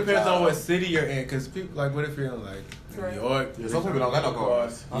also depends on what city you're in, because people, like, what if you're in, like, New York? Yeah, some people don't got no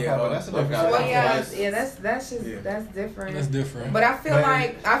cars. Okay, Yeah, but that's a different that's different. That's different. But I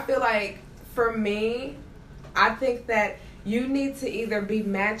feel like for me, I think that you need to either be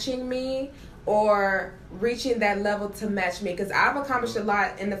matching me or reaching that level to match me, because I've accomplished a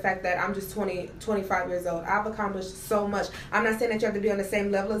lot in the fact that I'm just 25 years old. I've accomplished so much. I'm not saying that you have to be on the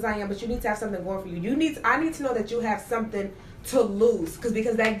same level as I am, but you need to have something going for you. I need to know that you have something to lose, because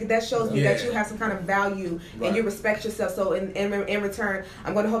that shows me that you have some kind of value and you respect yourself. So in return,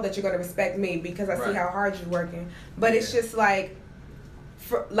 I'm going to hope that you're going to respect me because I see how hard you're working. But it's just like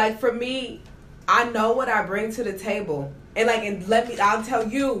for me, I know what I bring to the table, and I'll tell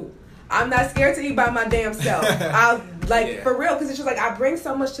you, I'm not scared to eat by my damn self. For real, because it's just like I bring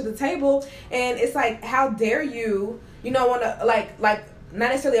so much to the table, and it's like, how dare you, want to like not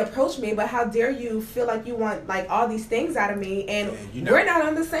necessarily approach me, but how dare you feel like you want like all these things out of me, and we're not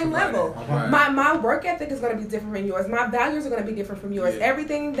on the same level. Right. My work ethic is going to be different from yours. My values are going to be different from yours.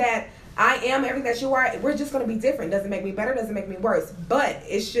 Everything that I am, everything that you are, we're just going to be different. Doesn't make me better, doesn't make me worse. But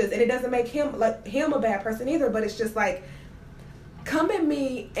it's just, and it doesn't make him a bad person either, but it's just like, come at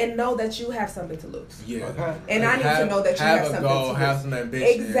me and know that you have something to lose. Yeah. Okay. And I need to know that you have something to lose. Have some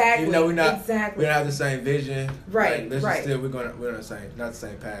ambition. Exactly. Even though we don't have the same vision. Right. Still, we're on the same, not the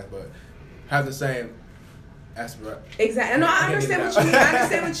same path, but have the same aspiration. Exactly. No, I understand what you mean. I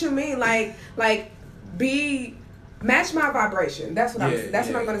understand what you mean. Like match my vibration. That's what what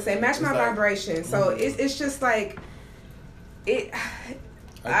I'm going to say. Match my vibration. So it's just like it.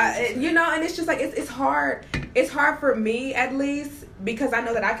 And it's just like it's hard. It's hard for me, at least, because I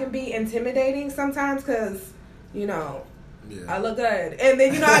know that I can be intimidating sometimes, because I look good, and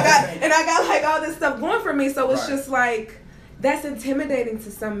then I got like all this stuff going for me. So it's just like that's intimidating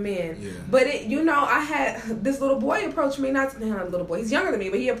to some men. Yeah. But I had this little boy approach me. Not a little boy. He's younger than me,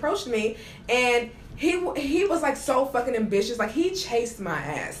 but he approached me, and he was like so fucking ambitious. Like, he chased my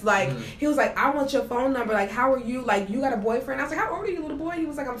ass. Like, he was like, I want your phone number. Like, how are you? Like, you got a boyfriend? I was like, how old are you, little boy? He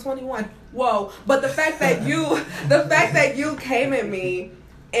was like, I'm 21. Whoa. But the fact that you came at me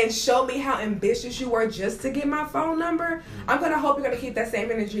and showed me how ambitious you were just to get my phone number, I'm gonna hope you're gonna keep that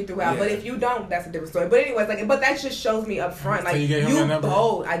same energy throughout. But if you don't, that's a different story. But anyways, but that just shows me up front, like, you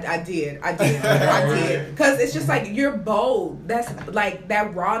bold. I did, because it's just like, you're bold. That's like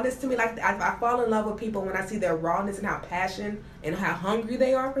that rawness to me. Like, I fall in love with people when I see their rawness and how passionate and how hungry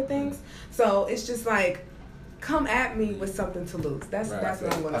they are for things. So it's just like, come at me with something to lose. That's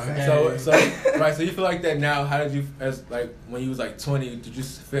what I'm gonna say. So you feel like that now? How did you, as like when you was like 20, did you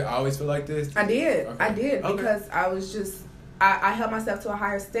always feel like this? I did. Okay. I did, because I was just I held myself to a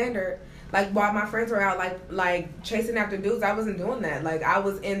higher standard. Like, while my friends were out like chasing after dudes, I wasn't doing that. Like, I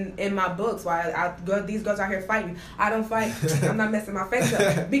was in my books while these girls out here fighting. I don't fight. I'm not messing my face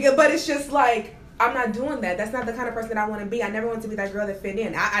up. But it's just like, I'm not doing that. That's not the kind of person that I want to be. I never wanted to be that girl that fit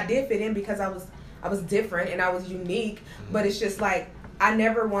in. I did fit in because I was different and I was unique, but it's just like, I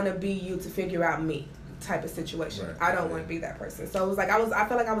never want to be you to figure out me type of situation. I don't want to be that person. So it was like, I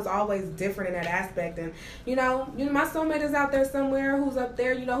feel like I was always different in that aspect, and my soulmate is out there somewhere who's up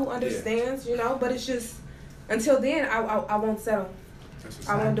there, who understands, but it's just, until then, I won't settle.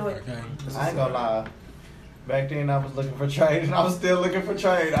 I won't do it. I ain't gonna lie. Back then, I was looking for trade, and I was still looking for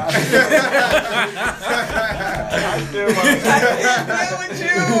trade. I still with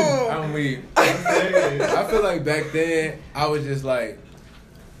you. I'm weak. I feel like back then, I was just like,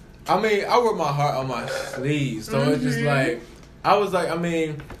 I wear my heart on my sleeve, so it's just like, I was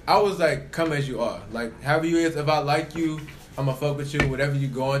like, come as you are. Like, however you is, if I like you, I'm gonna fuck with you, whatever you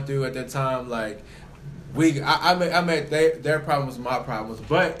going through at that time, like, I met their problems, my problems,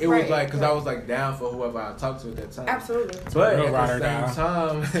 but it was like, because I was like down for whoever I talked to at that time. Absolutely. But at the same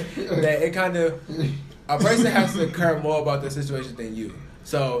time, that it kind of, a person has to care more about the situation than you.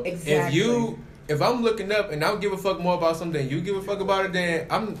 So if I'm looking up and I don't give a fuck more about something, you give a fuck about it, then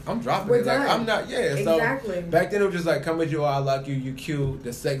I'm dropping it. Like, I'm not. Exactly. So back then it was just like, come with you, I like you, you cute,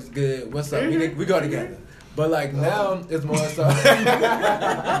 the sex good, what's up? We go together. But like now it's more so.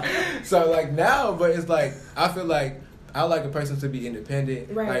 So like now, but it's like, I feel like I like a person to be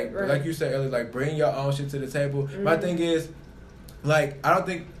independent. Like you said earlier, like, bring your own shit to the table. My thing is, like, I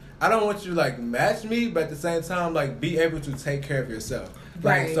don't want you to like match me, but at the same time, like, be able to take care of yourself. Like,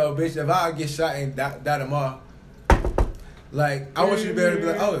 Right. so, bitch, if I get shot and die tomorrow, like, I want you to be able to be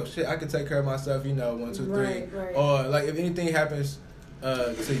like, oh, shit, I can take care of myself, 1, 2, 3. Right. Or, like, if anything happens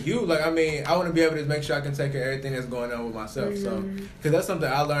to you, like, I mean, I want to be able to make sure I can take care of everything that's going on with myself. So, because that's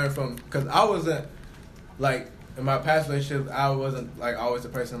something I learned from, because I wasn't, like, in my past relationships, I wasn't, like, always the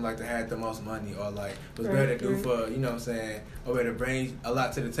person, like, that had the most money or, like, was better to do for, you know what I'm saying, or better to bring a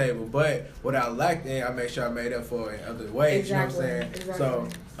lot to the table. But what I lacked in, I made sure I made up for in other ways, you know what I'm saying? Exactly. So,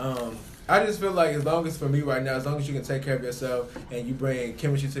 I just feel like as long as for me right now, as long as you can take care of yourself and you bring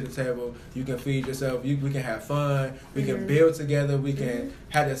chemistry to the table, you can feed yourself, we can have fun, we can build together, we can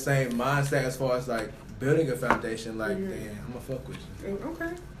have the same mindset as far as, like, building a foundation, like, then I'm gonna fuck with you.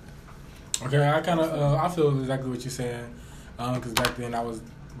 Okay. Okay, I kind of I feel exactly what you're saying, because back then I was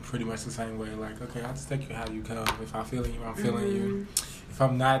pretty much the same way. Like, okay, I'll just take you how you come. If I'm feeling you, I'm feeling you. If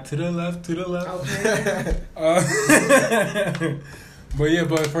I'm not, to the left, to the left. Okay.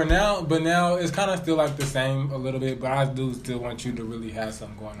 But now it's kind of still like the same a little bit. But I do still want you to really have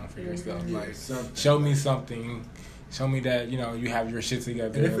something going on for yourself. Like, show me something. Show me that you have your shit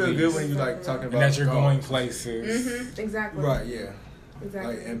together. And it feels good when you like talking about and that you're going places. Exactly. Right. Yeah.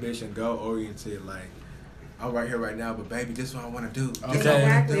 Exactly. Like ambition, goal oriented. Like, I'm right here right now, but baby, this is what I want to do. Okay.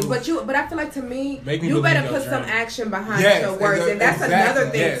 Exactly. But I feel like to me, Make me you better believe put your some dream. action behind Yes, your words, and that's exactly.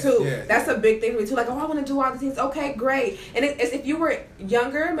 another thing Yes, too. yes. That's a big thing for me too. Like, oh, I want to do all the things. Okay, great. And it's if you were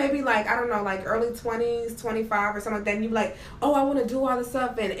younger, maybe like I don't know, like early 20s, 25 or something like that, and you be like, oh, I want to do all this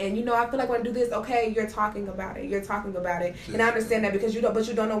stuff, and I feel like I want to do this. Okay, you're talking about it. And I understand that because you don't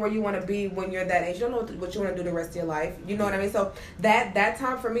know where you want to be when you're that age. You don't know what you want to do the rest of your life. You know what I mean? So that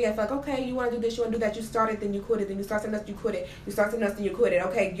time for me, I feel like, okay, you want to do this, you want to do that. You started, then you quit it. Then you start something else, you quit it. You start something else, then you quit it.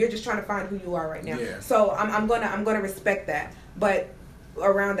 Okay, you're just trying to find who you are right now. Yeah. So I'm gonna respect that, but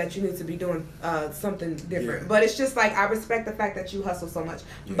around that you need to be doing something different. Yeah. But it's just like I respect the fact that you hustle so much.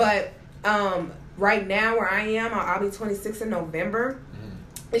 Yeah. But right now where I am, I'll be 26 in November.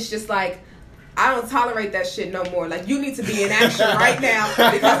 It's just like I don't tolerate that shit no more. Like, you need to be in action right now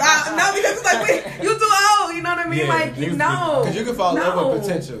because it's like, wait, you too old. You know what I mean? Yeah, like, no, because you can fall in love with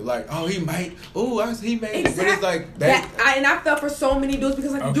potential. Like, oh, he might. Oh, he made it. But it's like and I felt for so many dudes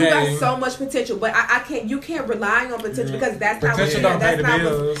because like you got so much potential, but I can't. You can't rely on potential because that's not Potential what's don't here. pay That's the not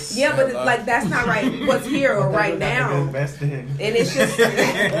bills. what's, yeah, but it's like that's not right. What's here or right now, and it's just.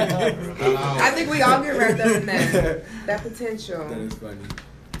 I think we all get wrapped up in that potential. That is funny.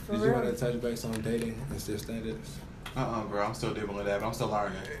 For Did real. you want to touch base on dating and still standards? Bro, I'm still dealing with that, but I'm still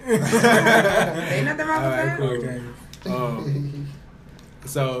learning. Ain't nothing wrong with that. Cool.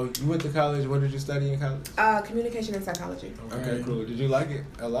 So you went to college. What did you study in college? Communication and psychology. Okay, cool. Did you like it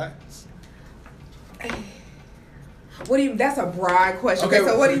a lot? What do you? That's a broad question. Okay,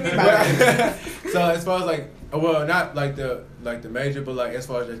 so what do you mean by that? So as far as like, well, not like the major, but like as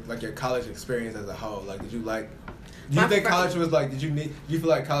far as like your college experience as a whole. Like, did you like? Do you think college was like? Did you feel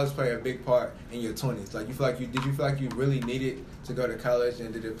like college played a big part in your 20s? Like, did you feel like you really needed to go to college,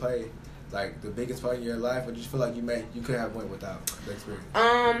 and did it play like the biggest part in your life, or did you feel like you could have went without the experience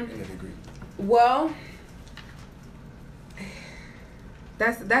and the degree? Well,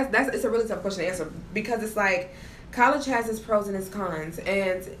 that's it's a really tough question to answer because it's like college has its pros and its cons,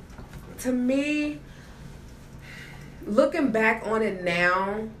 and to me, looking back on it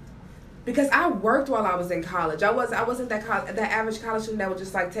now. Because I worked while I was in college. I wasn't that average college student that would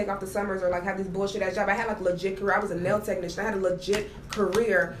just like take off the summers or like have this bullshit ass job. I had like a legit career. I was a nail technician. I had a legit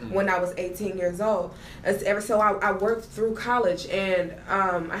career when I was 18 years old. So I worked through college and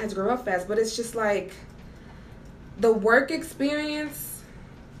I had to grow up fast. But it's just like the work experience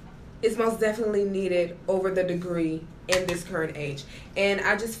is most definitely needed over the degree in this current age. And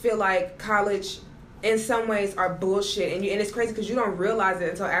I just feel like college in some ways are bullshit, and it's crazy because you don't realize it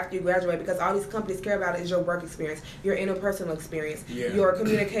until after you graduate because all these companies care about is your work experience, your interpersonal experience, your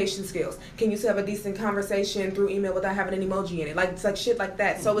communication skills. Can you still have a decent conversation through email without having an emoji in it? Like, it's like shit like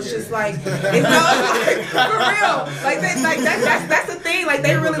that. So it's just like, it's like, for real. Like, that's the thing. Like,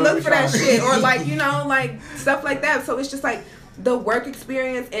 they really look for that shit, or like, like stuff like that. So it's just like the work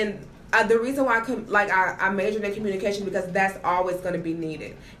experience and. The reason why I majored in communication because that's always going to be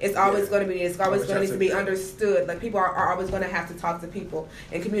needed. It's always going to be needed. It's always going to need to be understood. Like, people are always going to have to talk to people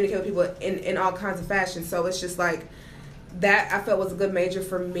and communicate with people in all kinds of fashion. So it's just like that I felt was a good major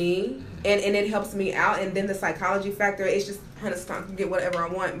for me, and it helps me out. And then the psychology factor, it's just kind of I can get whatever I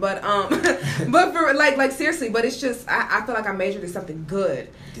want. But but for like seriously, but it's just I feel like I majored in something good,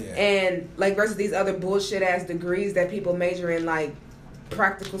 and like versus these other bullshit ass degrees that people major in like.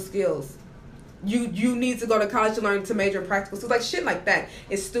 Practical skills. you need to go to college to learn to major in practical schools. Like shit like that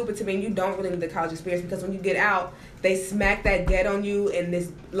is stupid to me. And you don't really need the college experience because when you get out, they smack that debt on you and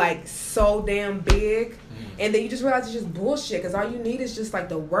this like so damn big, and then you just realize it's just bullshit because all you need is just like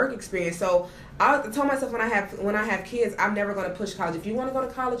the work experience. So I told myself when I have kids, I'm never going to push college. If you want to go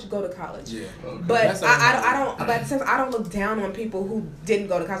to college, go to college. Yeah. Okay. But I don't. But since I don't look down on people who didn't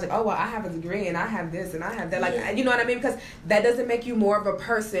go to college, like, oh well, I have a degree and I have this and I have that. Like you know what I mean? Because that doesn't make you more of a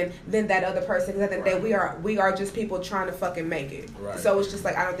person than that other person. Because at the end of the day, we are just people trying to fucking make it. Right. So it's just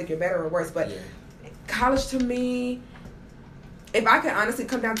like I don't think you're better or worse. But college to me, if I could honestly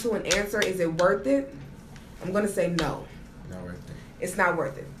come down to an answer, is it worth it? I'm gonna say no. Not worth it. It's not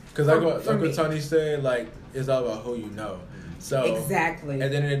worth it. Because like what Tony said, like it's all about who you know. So exactly.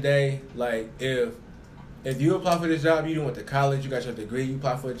 At the end of the day, like if you apply for this job, you went to college, you got your degree, you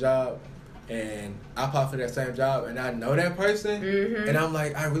apply for a job, and I apply for that same job, and I know that person, and I'm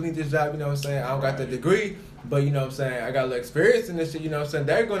like, I really need this job. You know what I'm saying? I don't got the degree, but you know what I'm saying? I got a little experience in this shit. You know what I'm saying?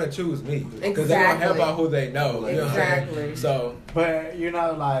 They're gonna choose me because they're gonna help out who they know. You know what I'm saying? So, but you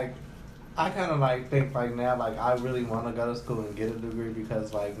know, like. I kind of like think like now like I really want to go to school and get a degree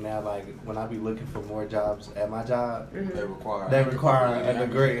because like now like when I be looking for more jobs at my job they require a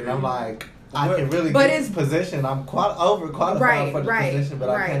degree and I'm like I can really get this position. I'm overqualified for the position, but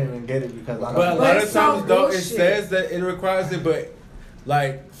I can't even get it because I don't. But a lot of times though it says that it requires it, but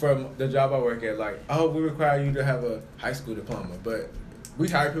like from the job I work at, like we require you to have a high school diploma, but we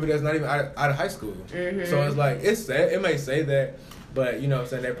hire people that's not even out of high school. So it's like it may say that, but you know what I'm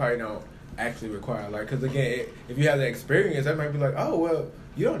saying they probably don't actually require because again if you have the experience that might be like oh well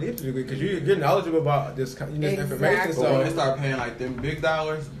you don't need the degree because you're knowledgeable about this information. So when they start paying like them big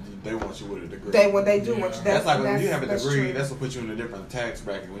dollars, they want you with a degree. They do want you. That's like when you have a degree, that's what puts you in a different tax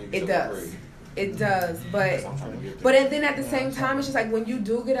bracket when you get a degree. It does, but and then at the same time, it's just like when you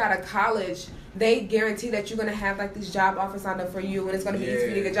do get out of college, they guarantee that you're gonna have like these job offers lined up for you, and it's gonna be easy for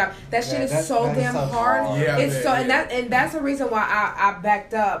you to get a job. That shit is so damn hard. Yeah, it's so, and that's the reason why I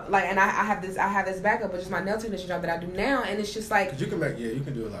backed up. Like, and I have this backup, which is my nail technician job that I do now, and it's just like you can make you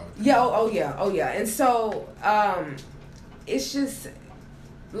can do a lot with it. Yeah, oh yeah, and so it's just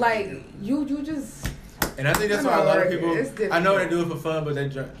like you just. And I think that's why a lot of people, I know they do it for fun, but they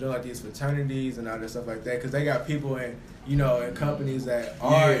join like these fraternities and all that stuff like that because they got people in companies that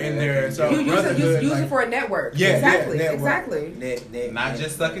are in there. So you use it for a network. Yeah, exactly. Not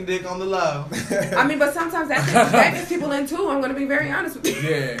just sucking dick on the low. I mean, but sometimes that gets people in too. I'm going to be very honest with you.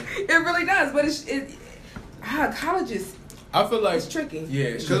 Yeah, it really does. But college is. I feel like it's tricky.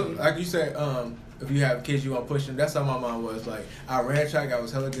 Yeah, because like you said, if you have kids, you want to push them. That's how my mom was. Like I ran track. I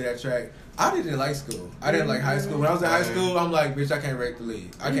was hella good at track. I didn't like school. I didn't like high school. When I was in high school, I'm like, bitch, I can't wait to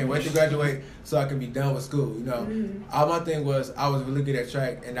leave. I can't wait to graduate so I can be done with school. You know, all my thing was I was really good at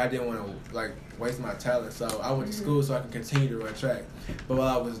track, and I didn't want to like waste my talent. So I went to school so I could continue to run track. But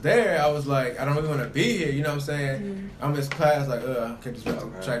while I was there, I was like, I don't really want to be here. You know what I'm saying? I'm in this class like, I can't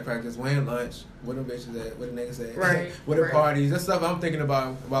just track practice. When lunch? What the bitches at? What the niggas at? Right. What the parties? That's stuff I'm thinking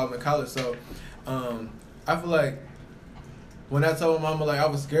about while I'm in college. So I feel like. When I told my mama, like, I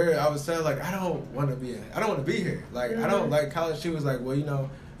was scared, I was saying, like, I don't want to be here. Like, I don't like college. She was like, well, you know,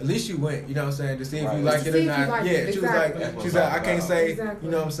 at least you went, you know what I'm saying, to see if you like it or not. Yeah, she was like, I can't say, you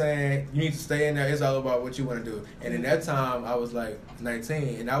know what I'm saying, you need to stay in there. It's all about what you want to do. And in that time, I was like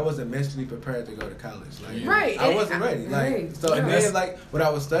 19, and I wasn't mentally prepared to go to college. Like, I wasn't ready. Like, so, and then, like, when I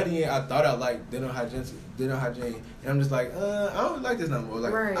was studying, I thought I liked dental hygiene, and I'm just like, I don't like this no more.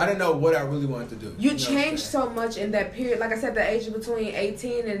 Like, I didn't know what I really wanted to do. You changed so much in that period. Like I said, the age between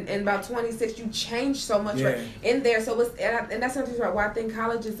 18 and about 26, you changed so much in there. So and that's something why I think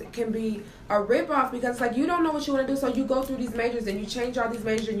colleges can be a ripoff because like you don't know what you want to do, so you go through these majors and you change all these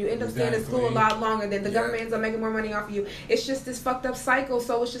majors and you end up staying in school a lot longer. Then the government ends up making more money off of you. It's just this fucked up cycle.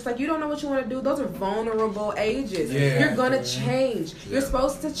 So it's just like you don't know what you want to do. Those are vulnerable ages. You're gonna change. You're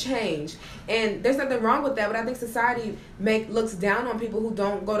supposed to change, and there's nothing wrong with that. But I think society looks down on people who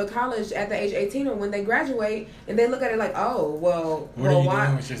don't go to college at the age 18 or when they graduate, and they look at it like, oh well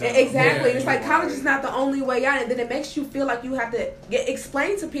why? Exactly. It's like college is not the only way out, and then it makes you feel like you have to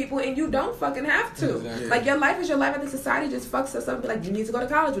explain to people, and you don't fucking have to. Like your life is your life. I think society just fucks us up and be like, you need to go to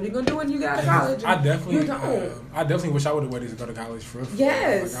college. What are you gonna do when you get out of college? I definitely I definitely wish I would have waited to go to college for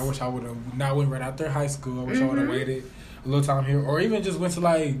yes. Like, I wish I would have not went right after high school. I wish I would have waited a little time here, or even just went to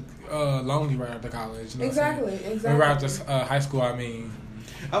like Lonely right after college. You know exactly. Right after high school, I mean.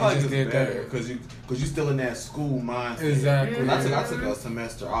 I like this better because you still in that school mindset. Exactly. I took a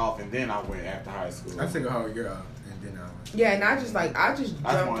semester off and then I went after high school. I took a whole year off. then I was. Yeah, and I just jumped I just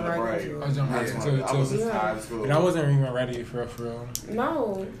wanted to right break. into I it. jumped right Yeah. into it I was too. just tired of school. And I wasn't even ready for real.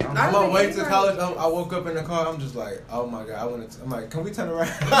 No. I'm on way to college. I woke up in the car. I'm just like, oh my god, I'm like, can we turn around?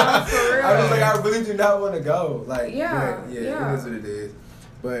 For real. I was like, I really do not want to go. Like, Yeah. It is what it is.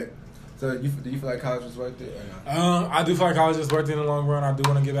 But so, do you feel like college was worth it or not? I do feel like college is worth it in the long run. I do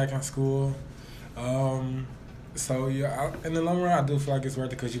want to get back in school. So yeah, in the long run, I do feel like it's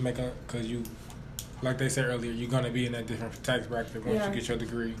worth it because you, like they said earlier, you're gonna be in a different tax bracket once you get your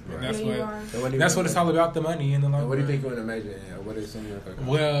degree, and that's what it's all about, the money in the long run. What do you think you want to major in? Or what is some of your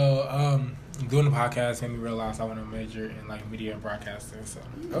Well, doing the podcast made me realize I want to major in like media and broadcasting. So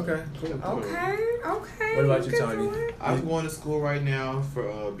okay, cool. Okay. What about you, Tony? I'm going to school right now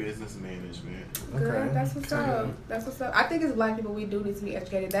for business management. Good. Okay. That's what's up. That's what's up. I think as Black people, we do need to be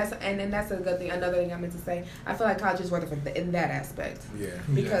educated. That's a good thing. Another thing I meant to say. I feel like college is worth it in that aspect. Yeah.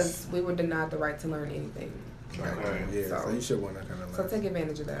 Because we were denied the right to learn anything. Right. Yeah. So you should want to kind of So learn. take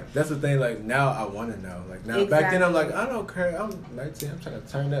advantage of that. That's the thing. Like now, I want to know. Like now, back then I'm like, I don't care. I'm 19. I'm trying to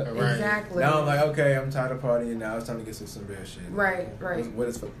turn up. Right. Exactly. Now I'm like, okay, I'm tired of partying. Now it's time to get some real shit. Right. What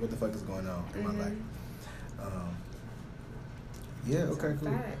the fuck is going on in my life? Yeah. Okay. Cool.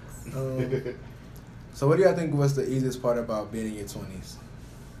 Facts. So what do y'all think was the easiest part about being in your 20s?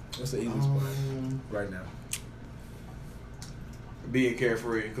 What's the easiest part right now? Being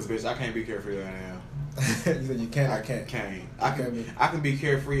carefree, because bitch, I can't be carefree right now. You said you can't. I can't. I can be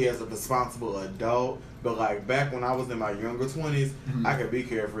carefree as a responsible adult, but like back when I was in my younger 20s, I could be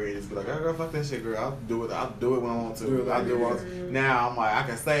carefree and just be like, oh, girl, fuck that shit, girl. I'll do it when I want to. I'll do it once. Now I'm like, I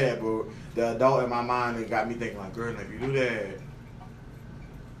can say that, but the adult in my mind, it got me thinking like, girl, if you do that,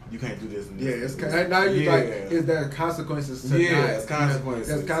 you can't do this. And this. Yeah, it's now you like. Is there consequences to it's consequences.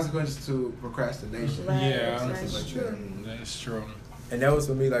 There's consequences to procrastination. Right. Yeah, That's true. That's true. And that was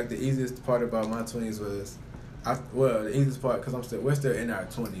for me like the easiest part about my 20s was, the easiest part because we're still in our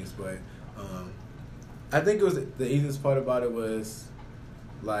 20s, but I think it was the easiest part about it was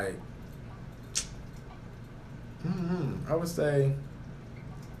like, I would say,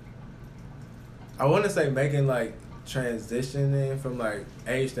 I want to say making like transitioning from like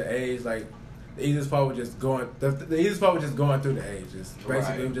age to age, like the easiest part was just going. The easiest part was just going through the ages.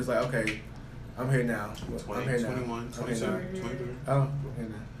 Basically, just like okay, I'm here now. 20, I'm here 21, now. 22, 23. Oh, I'm here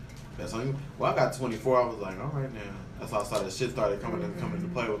now. That's on you. Well, I got 24. I was like, all right now. That's how shit started coming into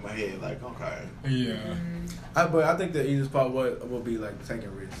play with my head. Like, okay. Yeah. But I think the easiest part will be like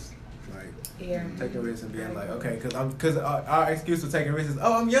taking risks. Like taking risks and being like, okay, because our excuse for taking risks is,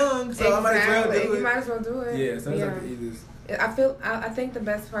 oh, I'm young, so I might as well do it. You might as well do it. Yeah, so it's like the easiest. I think the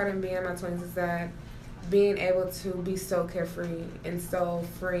best part in being in my 20s is that being able to be so carefree and so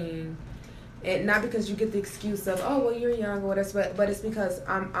freeing. And not because you get the excuse of, oh, well, you're young or whatever, but it's because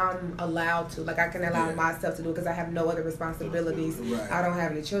I'm allowed to. Like, I can allow myself to do it because I have no other responsibilities. Right. I don't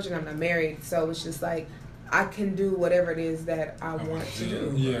have any children. I'm not married. So it's just like, I can do whatever it is that I want to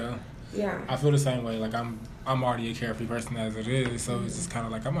do. Yeah. Yeah. I feel the same way. Like, I'm already a carefree person as it is, so it's just kind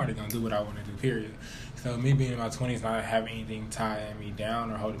of like I'm already going to do what I want to do, period. So me being in my 20s, not having anything tying me down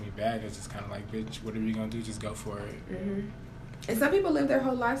or holding me back, it's just kind of like, bitch, whatever you're going to do, just go for it. Mm-hmm. And some people live their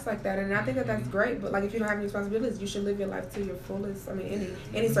whole lives like that, and I think that that's great. But like, if you don't have any responsibilities, you should live your life to your fullest. I mean,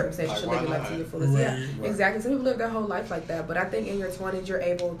 any circumstance, you should live your life to your fullest. Right. Yeah, exactly. Some people live their whole life like that. But I think in your 20s, you're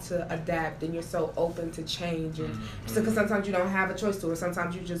able to adapt, and you're so open to change. And because sometimes you don't have a choice to, or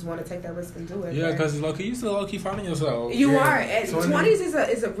sometimes you just want to take that risk and do it. Yeah, because you still low key finding yourself. You are. And 20s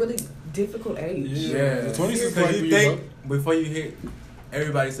is a really difficult age. Yeah, the 20s is like like you think before you hit.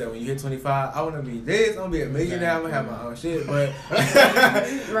 Everybody said when you hit 25, I want to be this. I'm gonna be a millionaire. I'm gonna have my own shit. But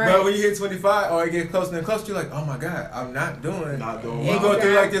but when you hit 25 or it gets closer and closer, you're like, oh my god, I'm not doing. You go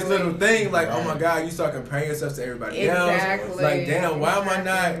through like this little thing, like oh my god, you start comparing yourself to everybody else. Like damn, why am I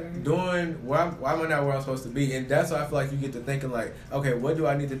not doing? Why am I not where I'm supposed to be? And that's why I feel like you get to thinking like, okay, what do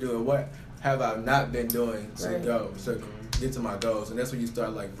I need to do and what have I not been doing to get to my goals? And that's when you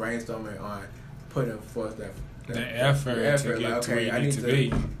start like brainstorming on putting forth that. The effort to get like, to where you need to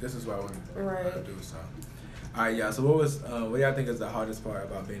be. This is what I want to do. So, all right, y'all. So, what y'all think is the hardest part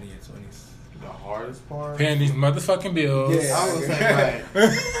about being in your 20s? The hardest part? Paying these motherfucking bills. Yeah, I was saying,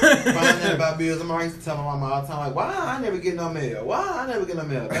 like, finding out about bills. I'm always telling my mom all the time, like, why I never get no mail? Why I never get no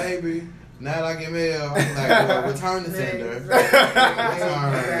mail, baby? Now that I get mail, I'm like, well, return the sender.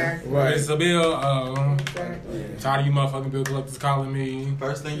 Right. It's a bill. Tired of you motherfucking bill collectors calling me.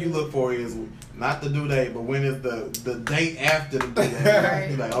 First thing you look for is not the due date, but when is the date after the due date.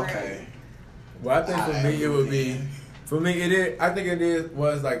 You're like, okay. Well, I think for me it would be, I think it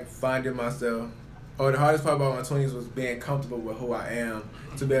was like finding myself. Or the hardest part about my 20s was being comfortable with who I am,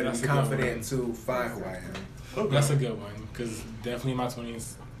 to be able to be confident to find who I am. Okay. That's a good one because definitely in my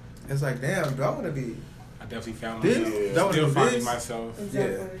 20s, It's like, damn, do I want to be? I definitely found This? myself That was still the finding biz? myself.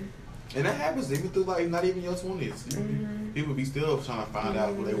 Exactly. And that happens even through like not even your 20s. People be still trying to find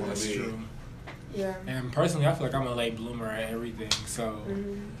out who they want That's to be. true. Yeah. And personally, I feel like I'm a late bloomer at everything, so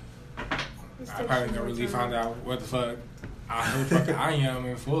I probably never really found out what the fuck I am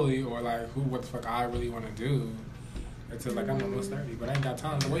and fully, or like what the fuck I really want to do until like I'm almost 30. But I ain't got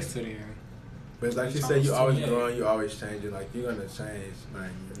time to waste till then. But it's like you said, you always growing, you always changing. Like you're gonna change,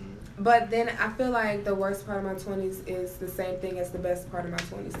 man. But then I feel like the worst part of my 20s is the same thing as the best part of my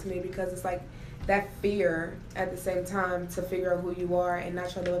 20s to me, because it's like that fear at the same time to figure out who you are and not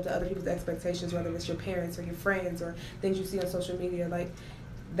try to live up to other people's expectations, whether it's your parents or your friends or things you see on social media. Like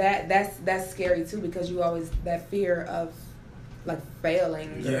that's scary too, because you always that fear of like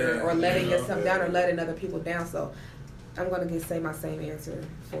failing or letting yourself down or letting other people down. So I'm gonna say my same answer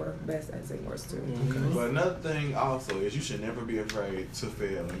for best and say worst too. But another thing also is you should never be afraid to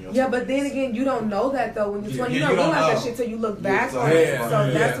fail in your 20s. Yeah, but then again, you don't know that though when you're 20. Yeah, you you don't don't realize know. that shit till you look back on it.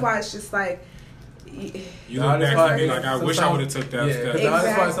 So that's why it's just like. You look back and be like, I wish I would have took that step. The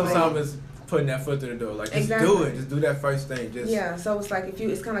hardest part sometimes is putting that foot through the door. Like, just do it. Just do that first thing. Just yeah. So it's like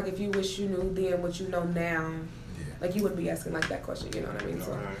it's kind of like if you wish you knew then what you know now, like you wouldn't be asking like that question. You know what I mean?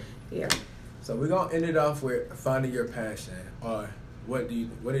 So yeah. So we're gonna end it off with finding your passion, or what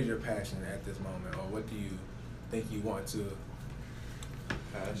is your passion at this moment, or what do you think you want to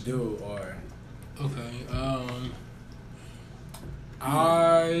do, or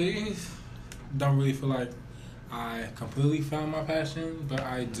I don't really feel like I completely found my passion, but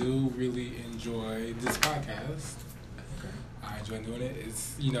I do really enjoy this podcast. I enjoy doing it.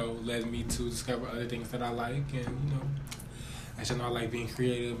 It's led me to discover other things that I like, and I like being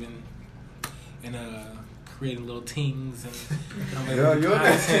creative and creating little things and coming up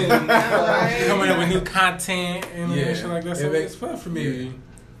with new content and shit like that. So it's fun for me.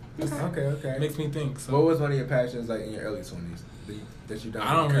 Okay. Makes me think. So. What was one of your passions like in your early 20s that you done?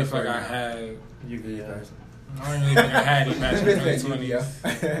 I don't really feel like I had. I don't really think I had any passion in my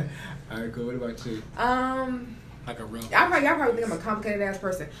 20s. Alright, cool. What about you? Like a real. Y'all probably think I'm a complicated ass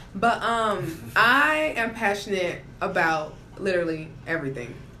person, but I am passionate about literally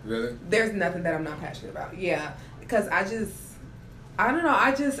everything. Really? There's nothing that I'm not passionate about. Yeah, because I don't know.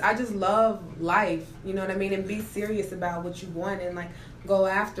 I just love life. You know what I mean? And be serious about what you want and like go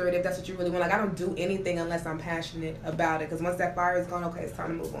after it if that's what you really want. Like I don't do anything unless I'm passionate about it. Because once that fire is gone, okay, it's time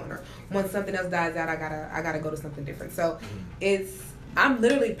to move on. Or once something else dies out, I gotta go to something different. So I'm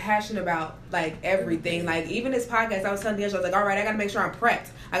literally passionate about like everything. Like even this podcast, I was telling D'Angelo, I was like, all right, I gotta make sure I'm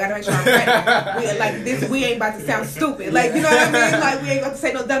prepped. We ain't about to sound stupid. Like, you know what I mean? Like we ain't about to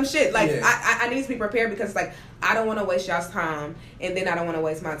say no dumb shit. Like I need to be prepared because like I don't want to waste y'all's time and then I don't want to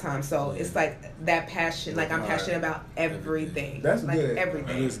waste my time. So it's like that passion. Like I'm passionate about everything. That's like good.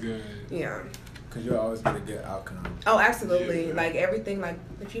 Everything. That is good. Yeah. Because you'll always get a good outcome. Oh, absolutely. Yeah. Like everything, like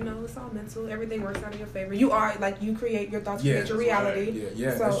if it's all mental. Everything works out in your favor. You are like you create your thoughts, create your reality. Right.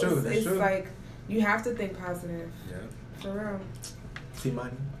 Yeah, so that's true. It's like you have to think positive. Yeah. For real.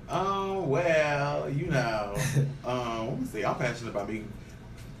 T-Money? Well, let me see. I'm passionate about me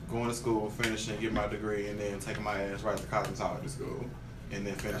going to school, finishing, getting my degree, and then taking my ass right to cosmetology school, and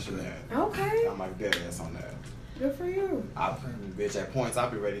then finishing that. Okay. I'm like dead ass on that. Good for you. Bitch, at points I'll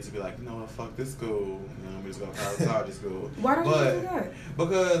be ready to be like, fuck this school. I'm just going to cosmetology school. Why don't you do that?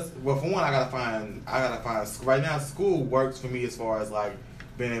 Because, well, for one, I gotta find. Right now, school works for me as far as like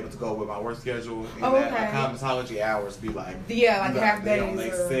being able to go with my work schedule and that my cosmetology hours be like half they days. don't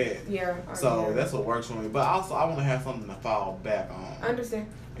make sense. Yeah. So that's what works for me. But also, I want to have something to fall back on. I understand.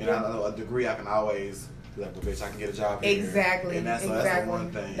 And I know a degree I can always. Like, well, bitch, I can get a job here. Exactly. And that's the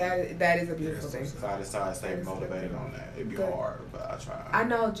one thing. That is a beautiful thing. So I decided to stay motivated on that. It'd be hard, but I try. I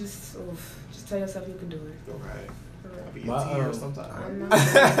know. Just tell yourself you can do it. Okay. I'll be My, in tears sometimes.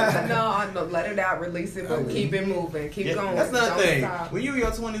 I know. Let it out. Release it. But keep it moving. Keep going. That's another thing. Stop. When you're in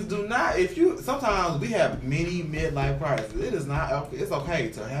your 20s, do not. Sometimes we have many midlife crises. It is not. It's okay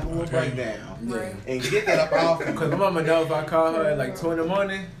to have a little breakdown. Right. And get that up off. Because my mama knows if I call her at like 2 in the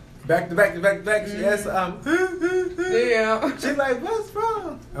morning, back to back, she asks, yeah. She's like, what's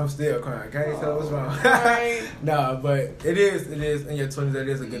wrong? I'm still crying. Can't tell what's wrong. Right. Nah, but it is in your 20s. That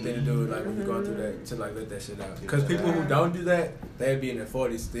is a good thing to do. Like when you're going through that, to like let that shit out. Because people who don't do that, they'd be in their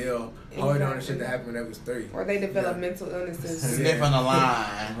 40s still holding on to shit that happened when they was 3. Or they develop mental illnesses. Sniffing a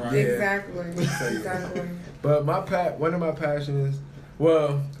line. Right. Exactly. Exactly. But one of my passions,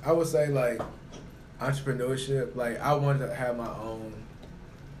 well, I would say like entrepreneurship. Like I wanted to have my own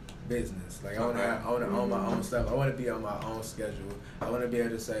business. Like I want to own my own stuff. I want to be on my own schedule. I want to be able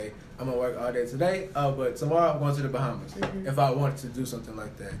to say I'm gonna work all day today, but tomorrow I'm going to the Bahamas if I want to do something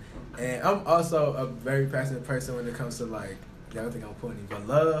like that. And I'm also a very passionate person when it comes to like. Y'all think I'm putting but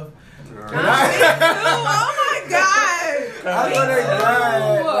love. Oh my god! I know that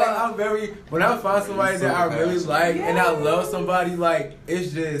grind. Like I'm very when I find somebody that I really like and I love somebody, like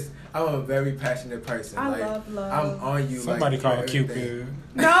it's just I'm a very passionate person. I like love. I'm on you. Somebody like, call everything. Cupid.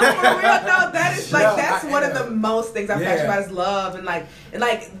 No, for real, no. That is like No, that's one of am. the most things I'm passionate about is love and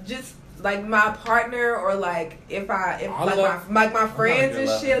just like my partner or like if like my friends and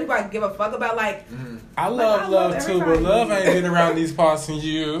shit, who I give a fuck about like. I love too, but love ain't been around these parts in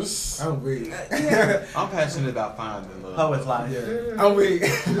years. I'm weak. I'm passionate about finding love. How is life? Yeah. I'm weak.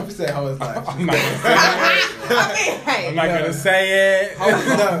 I'm saying how is life. I'm not gonna say it. I'm not gonna say it.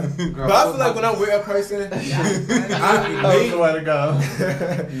 But I feel like when I'm with a person, That's the way to go.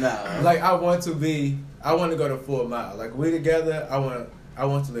 No. like I want to go the full mile. Like we together, I want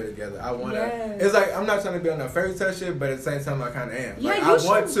to live together. I want to. Yes. It's like I'm not trying to be on that fairy tale shit, but at the same time, I kind of am. Yeah, like, you I should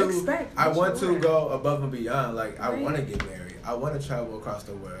want to. expect I what want you to want. go above and beyond. Like I want to get married. I want to travel across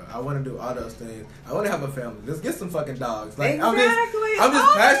the world. I want to do all those things. I want to have a family. Let's get some fucking dogs. Like I'm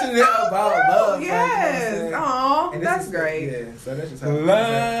just passionate about love. Yes. Aw, that's great. Yeah. So that's just how. Love.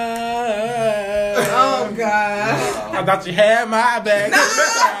 Oh God. I thought you had my back.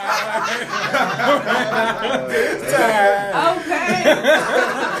 Okay.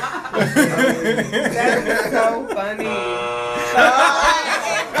 That is so funny.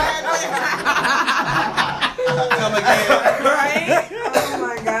 Come again. Right? Oh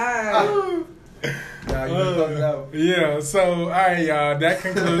my God. Yeah, so all right, y'all. That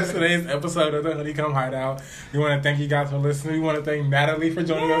concludes today's episode of the Honeycomb Hideout. We want to thank you guys for listening. We want to thank Natalie for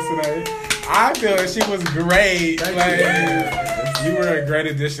joining us today. I feel like she was great. You were a great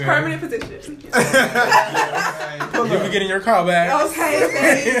addition. Permanent position. You were getting your call back. Okay,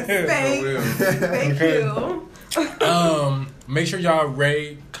 thank you. Make sure y'all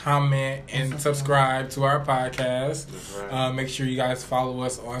rate, comment, and subscribe to our podcast. Make sure you guys follow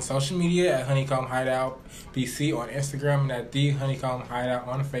us on social media at Honeycomb Hideout PC on Instagram and at The Honeycomb Hideout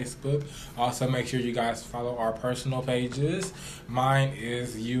on Facebook. Also, make sure you guys follow our personal pages. Mine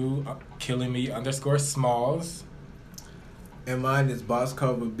is _Smalls. And mine is Boss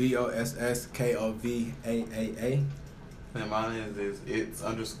Cobra, BOSSKOVAAA. And mine is it's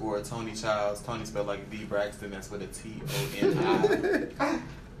 _Tony Childs. Tony spelled like D Braxton. That's with a TONI.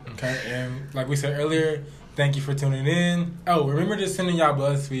 Okay, and like we said earlier, thank you for tuning in. Oh, remember to sending y'all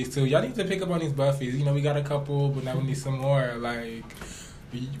BuzzFeeds too. Y'all need to pick up on these BuzzFeeds. You know, we got a couple, but now we need some more. Like,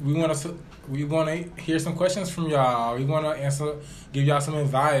 we want to hear some questions from y'all. We want to give y'all some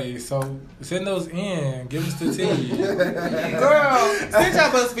advice. So send those in. Give us the tea. Girl, send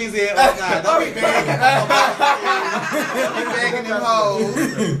y'all BuzzFeeds in. Oh God, don't be begging. Don't be begging them hoes.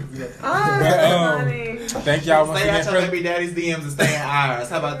 Oh, that's funny. Thank y'all once Stay again out your baby daddy's DMs and stay in ours.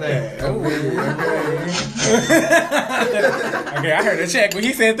 How about that? Okay, I heard a check when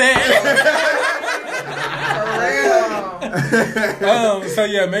he said that. For real. So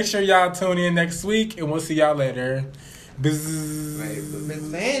yeah, make sure y'all tune in next week, and we'll see y'all later. Bzz.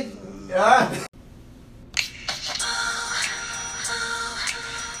 Man.